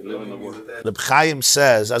 Reb Chaim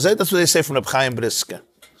says, that's what they say from Reb Chaim Brisker,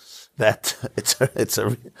 that it's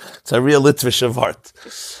a real Litvish of art,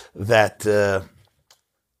 that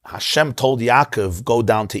Hashem told Yaakov, go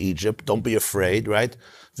down to Egypt, don't be afraid, right?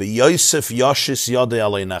 Yosef Yoshis Yodei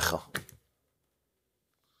Aleinecha.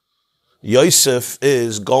 Yosef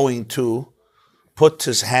is going to put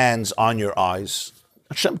his hands on your eyes.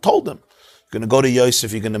 Hashem told him, going to go to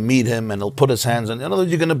Yosef, you're going to meet him, and he'll put his hands on you. In other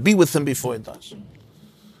words, you're going to be with him before he dies.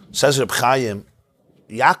 Says Reb Chaim,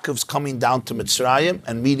 Yaakov's coming down to Mitzrayim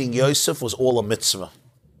and meeting Yosef was all a mitzvah.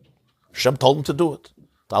 Hashem told him to do it.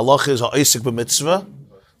 The halach is ha'isik b'mitzvah,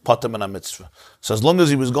 patam and a mitzvah. So as long as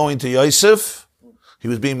he was going to Yosef, he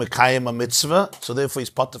was being mekayim a mitzvah, so therefore he's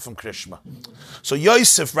patam from Krishma. So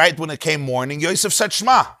Yosef, right when it came morning, Yosef said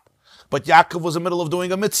Shema. But Yaakov was in the middle of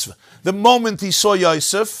doing a mitzvah. The moment he saw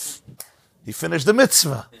Yosef, he finished the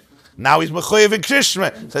mitzvah. Now he's mechoyev in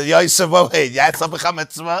Krishma. So Yosef, oh hey, Yatzah a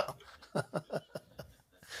mitzvah.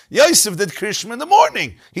 Yosef did Krishma in the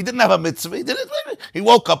morning. He didn't have a mitzvah. He did it. He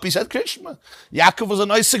woke up. He said Krishma. Yaakov was an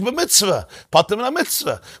oisik b'mitzvah, patim in a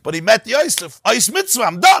mitzvah. But he met Yosef. Ois mitzvah.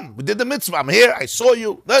 I'm done. We did the mitzvah. I'm here. I saw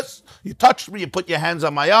you. This. You touched me. You put your hands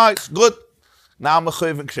on my eyes. Good. Now I'm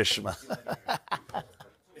mechoyev in Krishma.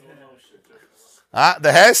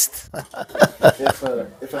 The hest. If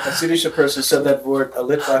a Hasidic person said that word, a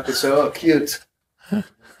Litvak would say, "Oh, cute."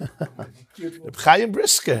 Chaim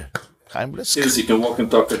Brisker. Yes, you can walk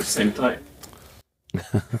and talk at the same time.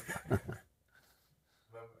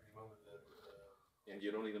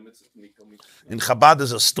 In Chabad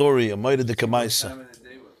there's a story, a Moed de Kamaisa.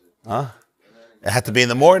 It had to be in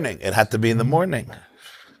the morning.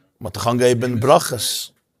 Matachanga ibn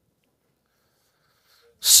Brachas.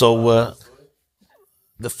 So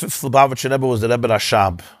the fifth Lubavitcher Rebbe was the Rebbe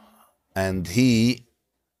Rashab, and he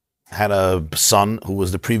had a son who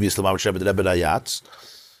was the previous Lubavitcher Rebbe, the Rebbe Rayatz.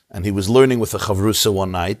 And he was learning with a chavrusa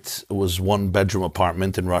one night. It was one-bedroom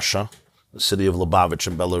apartment in Russia, the city of Lubavitch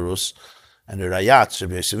in Belarus. And the Rayatz,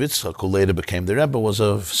 Rabbi Yosef Yitzchak, who later became the Rebbe, was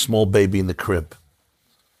a small baby in the crib.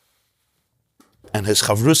 And his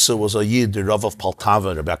chavrusa was a Yid, the Rav of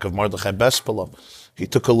Poltava, Rabbi Yaakov Mordechai Bespalov. He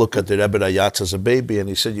took a look at the Rebbe Rayatz as a baby, and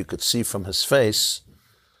he said you could see from his face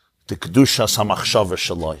the Kedushas HaMachshava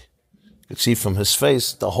Shaloi. You could see from his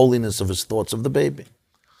face the holiness of his thoughts of the baby.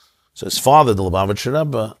 So his father, the Lubavitcher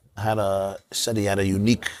Rebbe, said he had a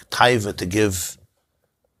unique taiva to give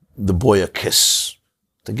the boy a kiss.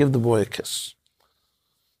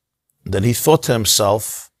 Then he thought to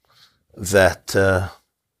himself that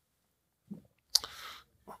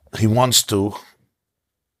he wants to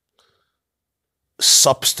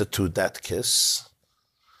substitute that kiss,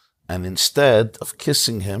 and instead of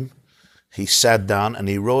kissing him, he sat down and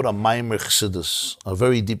he wrote a Maimer Chassidus, a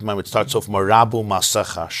very deep Maimer. It starts off Marabu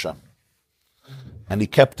Masach Hashem. And he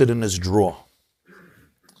kept it in his drawer.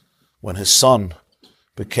 When his son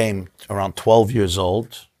became around 12 years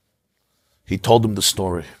old, he told him the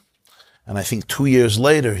story. And I think 2 years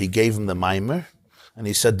later, he gave him the Maimer, and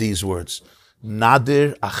he said these words,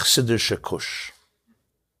 Nadir Achsidir Shekush.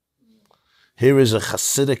 Here is a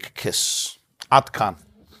Hasidic kiss. Atkan.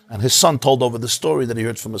 And his son told over the story that he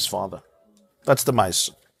heard from his father. That's the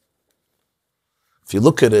Maisa. If you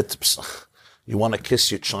look at it, you want to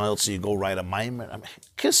kiss your child, so you go write a Maimer. I mean,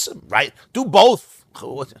 kiss him, right? Do both.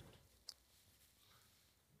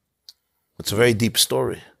 It's a very deep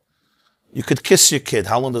story. You could kiss your kid.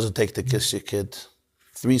 How long does it take to kiss your kid?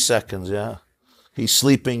 3 seconds, yeah. He's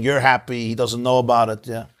sleeping, you're happy, he doesn't know about it,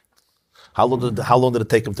 yeah. How long did it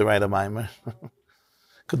take him to write a Maimer?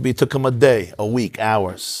 Could be, it took him a day, a week,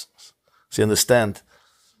 hours. So you understand?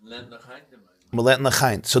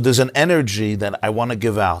 So there's an energy that I want to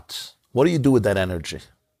give out. What do you do with that energy?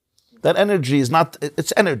 That energy is not,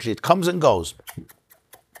 it's energy. It comes and goes.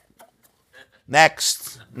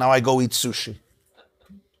 Next, now I go eat sushi.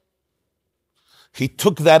 He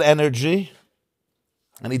took that energy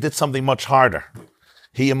and he did something much harder.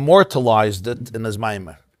 He immortalized it in his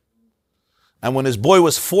Maimer. And when his boy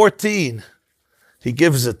was 14, he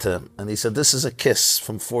gives it to him. And he said, this is a kiss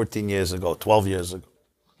from 14 years ago, 12 years ago.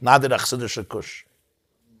 Nadir Achsidir Shekush.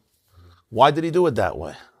 Why did he do it that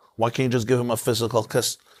way? Why can't you just give him a physical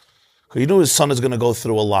kiss? Because you know his son is going to go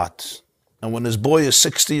through a lot. And when his boy is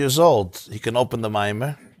 60 years old, he can open the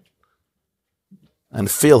Maimer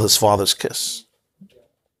and feel his father's kiss.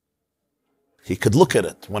 He could look at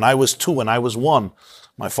it. When I was 2, when I was 1,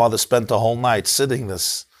 my father spent the whole night sitting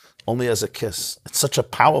this only as a kiss. It's such a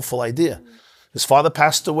powerful idea. His father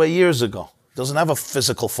passed away years ago. He doesn't have a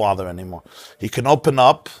physical father anymore. He can open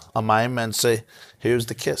up a Maimer and say, here's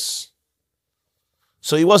the kiss.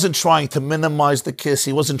 So he wasn't trying to minimize the kiss.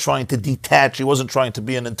 He wasn't trying to detach. He wasn't trying to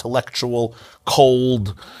be an intellectual,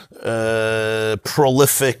 cold,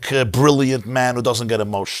 prolific, brilliant man who doesn't get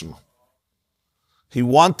emotional. He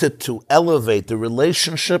wanted to elevate the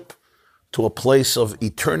relationship to a place of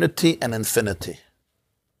eternity and infinity.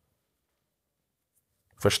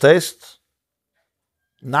 Verstehst?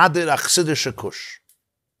 Nadir Achsidir Shekush.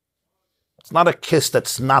 It's not a kiss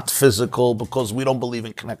that's not physical because we don't believe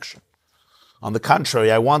in connection. On the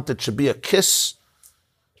contrary, I want it to be a kiss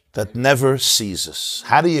that never ceases.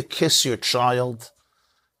 How do you kiss your child?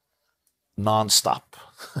 Non-stop.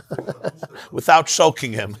 Without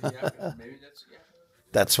choking him.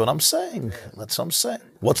 That's what I'm saying. That's what I'm saying.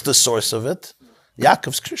 What's the source of it?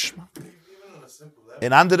 Yaakov's Krishma.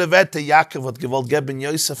 In andere Werte, Yaakov hat gewollt geben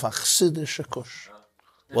Yosef a chassidische Kush.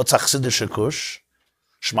 What's a chassidische Kush?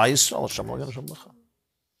 Shema Yisrael, Hashem Elokeinu, Hashem Echad.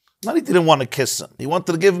 Not he didn't want to kiss him. He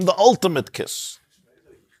wanted to give him the ultimate kiss.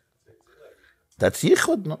 That's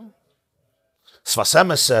Yichud, no?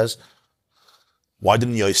 Sfasema says, why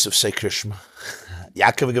didn't Yosef say Krishma?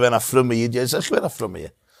 Yaakov given a frumme Yid, Yosef given a frumme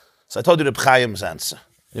Yid. So I told you the Chaim's answer.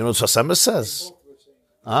 You know what Sfasema says?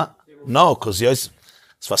 Huh? No, because Yosef,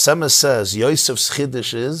 Sfasema says Yosef's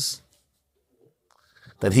chiddush is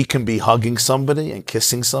that he can be hugging somebody and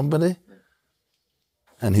kissing somebody,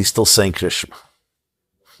 and he's still saying Krishma.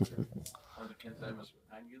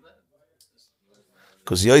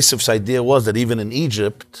 Because Yosef's idea was that even in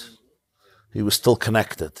Egypt, he was still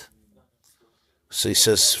connected. So he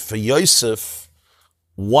says, for Yosef,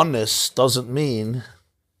 oneness doesn't mean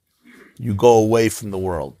you go away from the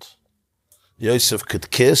world. Yosef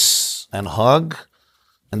could kiss and hug,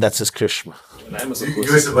 and that's his Krishma.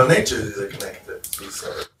 Yosef by nature is connected.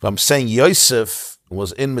 But I'm saying Yosef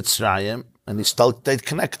was in Mitzrayim, and he still stayed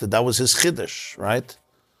connected. That was his chiddush, right?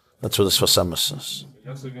 That's what the Sfasema says.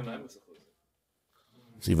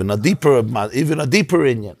 It's even a deeper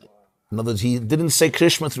inyan. In other words, he didn't say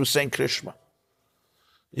Krishma through saying Krishma.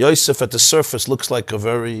 Yosef at the surface looks like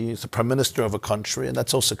he's the prime minister of a country, and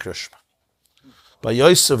that's also Krishma. By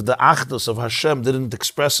Yosef, the Achdus of Hashem didn't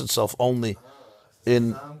express itself only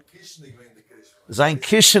in Zayin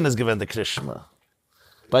Kishin is given the Krishma.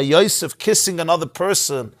 By Yosef, kissing another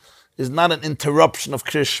person is not an interruption of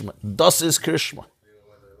Krishma. Thus is Krishma.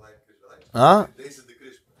 Huh?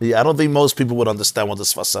 Yeah, I don't think most people would understand what the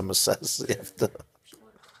Sfasema says. You have to.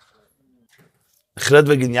 Chred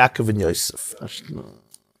wegen Yaakov and Yosef.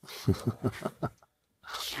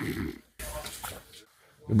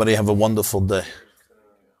 Everybody have a wonderful day.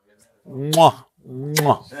 Mwah.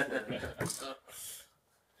 Mwah.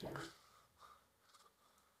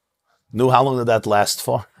 How long did that last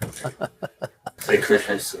for? Say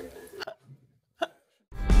Christmas.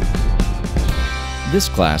 This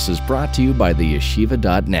class is brought to you by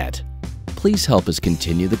theyeshiva.net. Please help us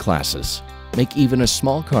continue the classes. Make even a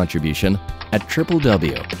small contribution at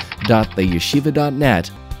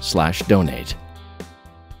www.theyeshiva.net/donate.